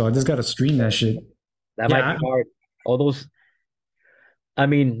anymore, so I just got to stream that shit. That Yeah, might be hard. All those, I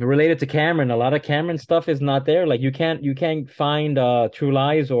mean, related to Cameron, a lot of Cameron stuff is not there. Like you can't find True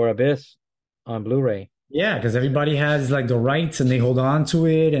Lies or Abyss on Blu-ray. yeah, because everybody has like the rights and they hold on to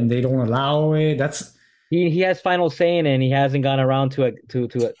it and they don't allow it. That's He has final say in it, and he hasn't gone around to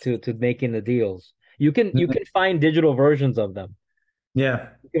making the deals. You can find digital versions of them. yeah.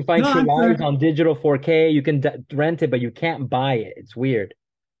 You can find No, True I'm Lies sure. on digital 4K. You can rent it, but you can't buy it. It's weird.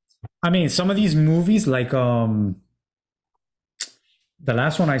 I mean, some of these movies, like the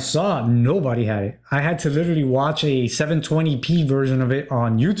last one I saw, nobody had it. I had to literally watch a 720p version of it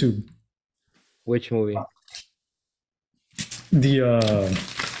on YouTube. Which movie? The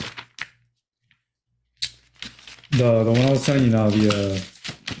the one I was telling you now, the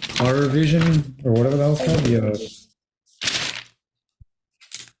Horror Vision or whatever that was called.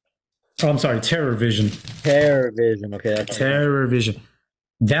 Oh, I'm sorry, Terror Vision. Terror Vision. Okay. Terror Vision.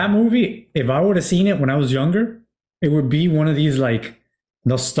 That movie, if I would have seen it when I was younger, it would be one of these like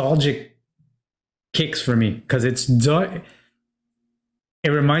nostalgic kicks for me because it's done. It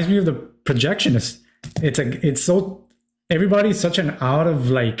reminds me of the Projectionist. It's so everybody's such an out of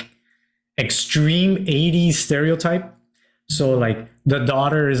like extreme 80s stereotype. So like the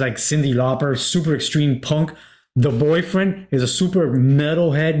daughter is like Cyndi Lauper, super extreme punk. The boyfriend is a super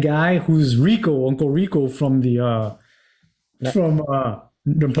metalhead guy who's Rico, Uncle Rico from the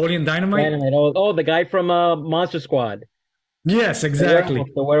Napoleon Dynamite. Dynamite. Oh, the guy from Monster Squad, Yes, exactly.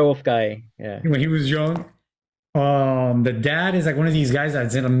 The werewolf guy. Yeah. When he was young. The dad is like one of these guys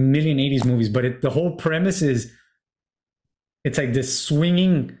that's in a million 80s movies, but the whole premise is it's like this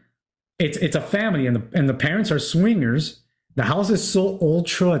swinging. It's a family, and the parents are swingers. The house is so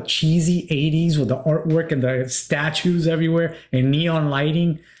ultra cheesy 80s with the artwork and the statues everywhere and neon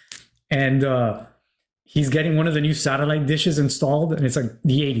lighting. And he's getting one of the new satellite dishes installed, and it's like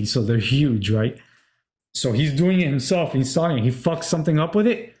the 80s, so they're huge, right? So he's doing it himself. He's installing it. He fucks something up with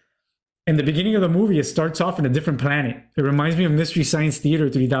it. In the beginning of the movie, it starts off in a different planet. It reminds me of Mystery Science Theater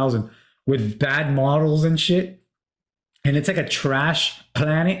 3000 with bad models and shit. And it's like a trash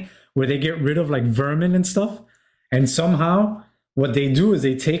planet where they get rid of like vermin and stuff. And somehow what they do is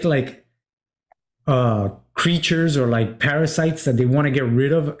they take like creatures or like parasites that they want to get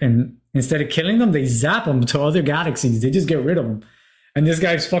rid of, and instead of killing them, they zap them to other galaxies. They just get rid of them. And this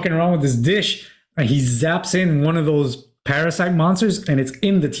guy's fucking around with this dish, and he zaps in one of those parasite monsters, and it's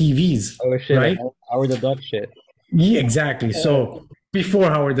in the TVs. Oh shit! Right? Howard the Duck shit. Yeah, exactly. So before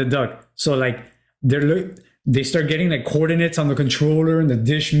Howard the Duck, so like they start getting like coordinates on the controller, and the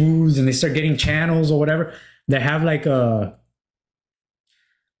dish moves, and they start getting channels or whatever. They have like a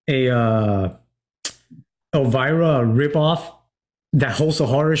Elvira ripoff that hosts a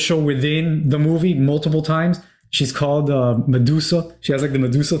horror show within the movie multiple times. She's called Medusa. She has like the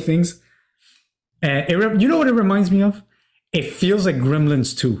Medusa things. And you know what it reminds me of? It feels like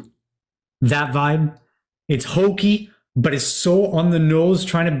Gremlins 2. That vibe. It's hokey, but it's so on the nose,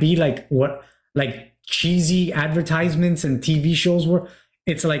 trying to be like what like cheesy advertisements and TV shows were.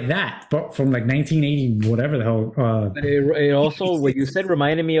 It's like that, but from like 1980, whatever the hell. But it also, what you said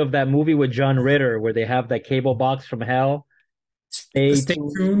reminded me of that movie with John Ritter where they have that cable box from hell. Stay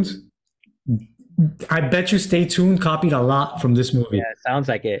tuned. I bet you Stay Tuned copied a lot from this movie. Yeah, sounds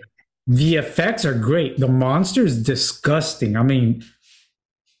like it. The effects are great. The monster is disgusting. I mean,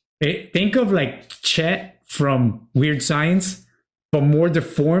 think of like Chet from Weird Science, but more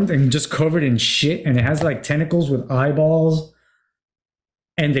deformed and just covered in shit. And it has like tentacles with eyeballs.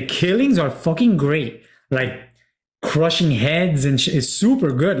 And the killings are fucking great. Like crushing heads and shit. It's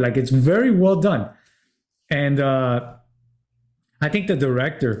super good. Like it's very well done. And I think the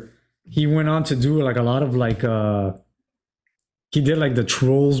director, he went on to do like a lot of like he did like the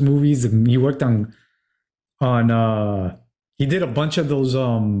Trolls movies. He worked on he did a bunch of those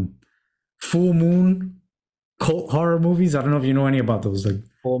Full Moon cult horror movies. I don't know if you know any about those, like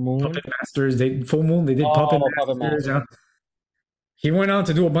Full Moon. Puppet Masters. Full Moon, they did Puppet Masters. He went on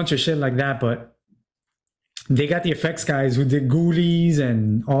to do a bunch of shit like that, but they got the effects guys who did Ghoulies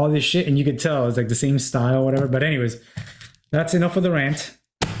and all this shit, and you could tell it's like the same style, whatever. But anyways, that's enough of the rant.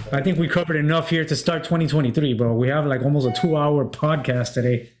 I think we covered enough here to start 2023, bro. We have like almost a 2-hour podcast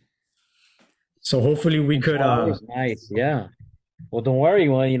today. So hopefully we could nice, yeah. Well, don't worry,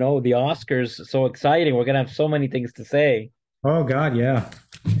 well, you know, the Oscars so exciting. We're gonna have so many things to say. Oh god, yeah.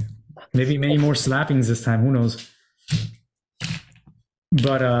 Maybe many more slappings this time, who knows.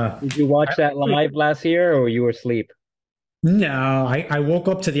 But did you watch that live last year or you were asleep? No, I woke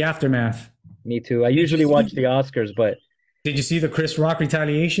up to the aftermath. Me too. I usually watch the Oscars, but did you see the Chris Rock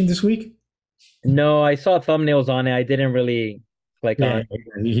retaliation this week? No, I saw thumbnails on it. I didn't really click on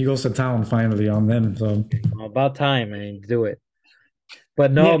it. He goes to town finally on them. So about time, man, do it.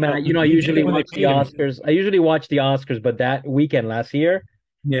 But no, man, you know, I usually watch the Oscars. I usually watch the Oscars, but that weekend last year,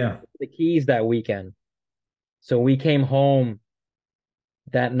 the Keys that weekend. So we came home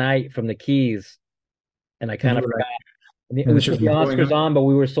that night from the Keys, and I kind of forgot. It was the Oscars on, but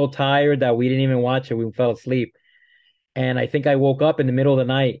we were so tired that we didn't even watch it. We fell asleep. And I think I woke up in the middle of the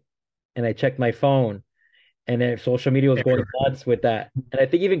night and I checked my phone, and then social media was going nuts with that. And I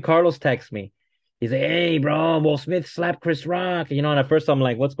think even Carlos texted me. He's like, "Hey, bro, Will Smith slapped Chris Rock." You know, and at first I'm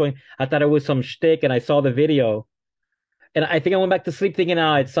like, what's going? I thought it was some shtick, and I saw the video. And I think I went back to sleep thinking,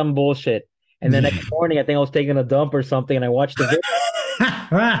 it's some bullshit. And then next morning, I think I was taking a dump or something, and I watched the video.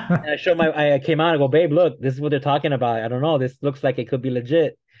 And I came out and go, "Babe, look, this is what they're talking about. I don't know. This looks like it could be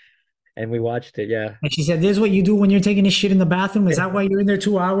legit." And we watched it, yeah. And she said, "This is what you do when you're taking a shit in the bathroom? Is that why you're in there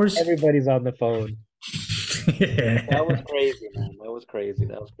 2 hours?" Everybody's on the phone. Yeah. That was crazy, man. That was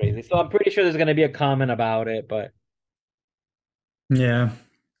crazy. So I'm pretty sure there's going to be a comment about it, but... Yeah.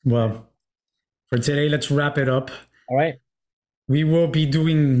 Well, for today, let's wrap it up. All right. We will be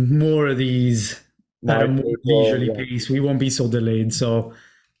doing more of these at a more leisurely pace. We won't be so delayed. So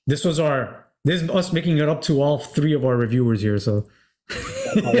this is us making it up to all 3 of our reviewers here. So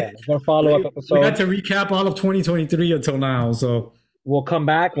follow-up episode. We had to recap all of 2023 until now. So we'll come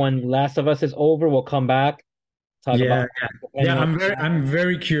back when Last of Us is over. We'll come back talk Yeah, about yeah, yeah. depending on. I'm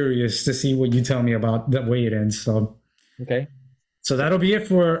very curious to see what you tell me about the way it ends. Okay. So that'll be it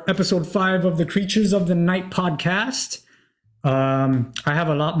for episode 5 of the Creatures of the Night podcast. I have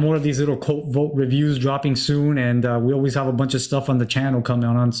a lot more of these little cult vote reviews dropping soon, and we always have a bunch of stuff on the channel coming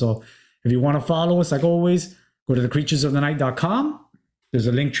on. So if you want to follow us, like always, go to thecreaturesofthenight.com. There's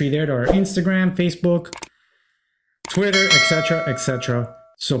a link tree there to our Instagram, Facebook, Twitter, etc., etc.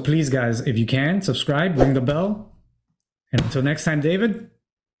 So please, guys, if you can, subscribe, ring the bell. And until next time, David,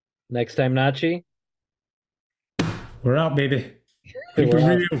 Next time, Nachi. we're out, baby. Keep We're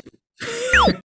it out. real.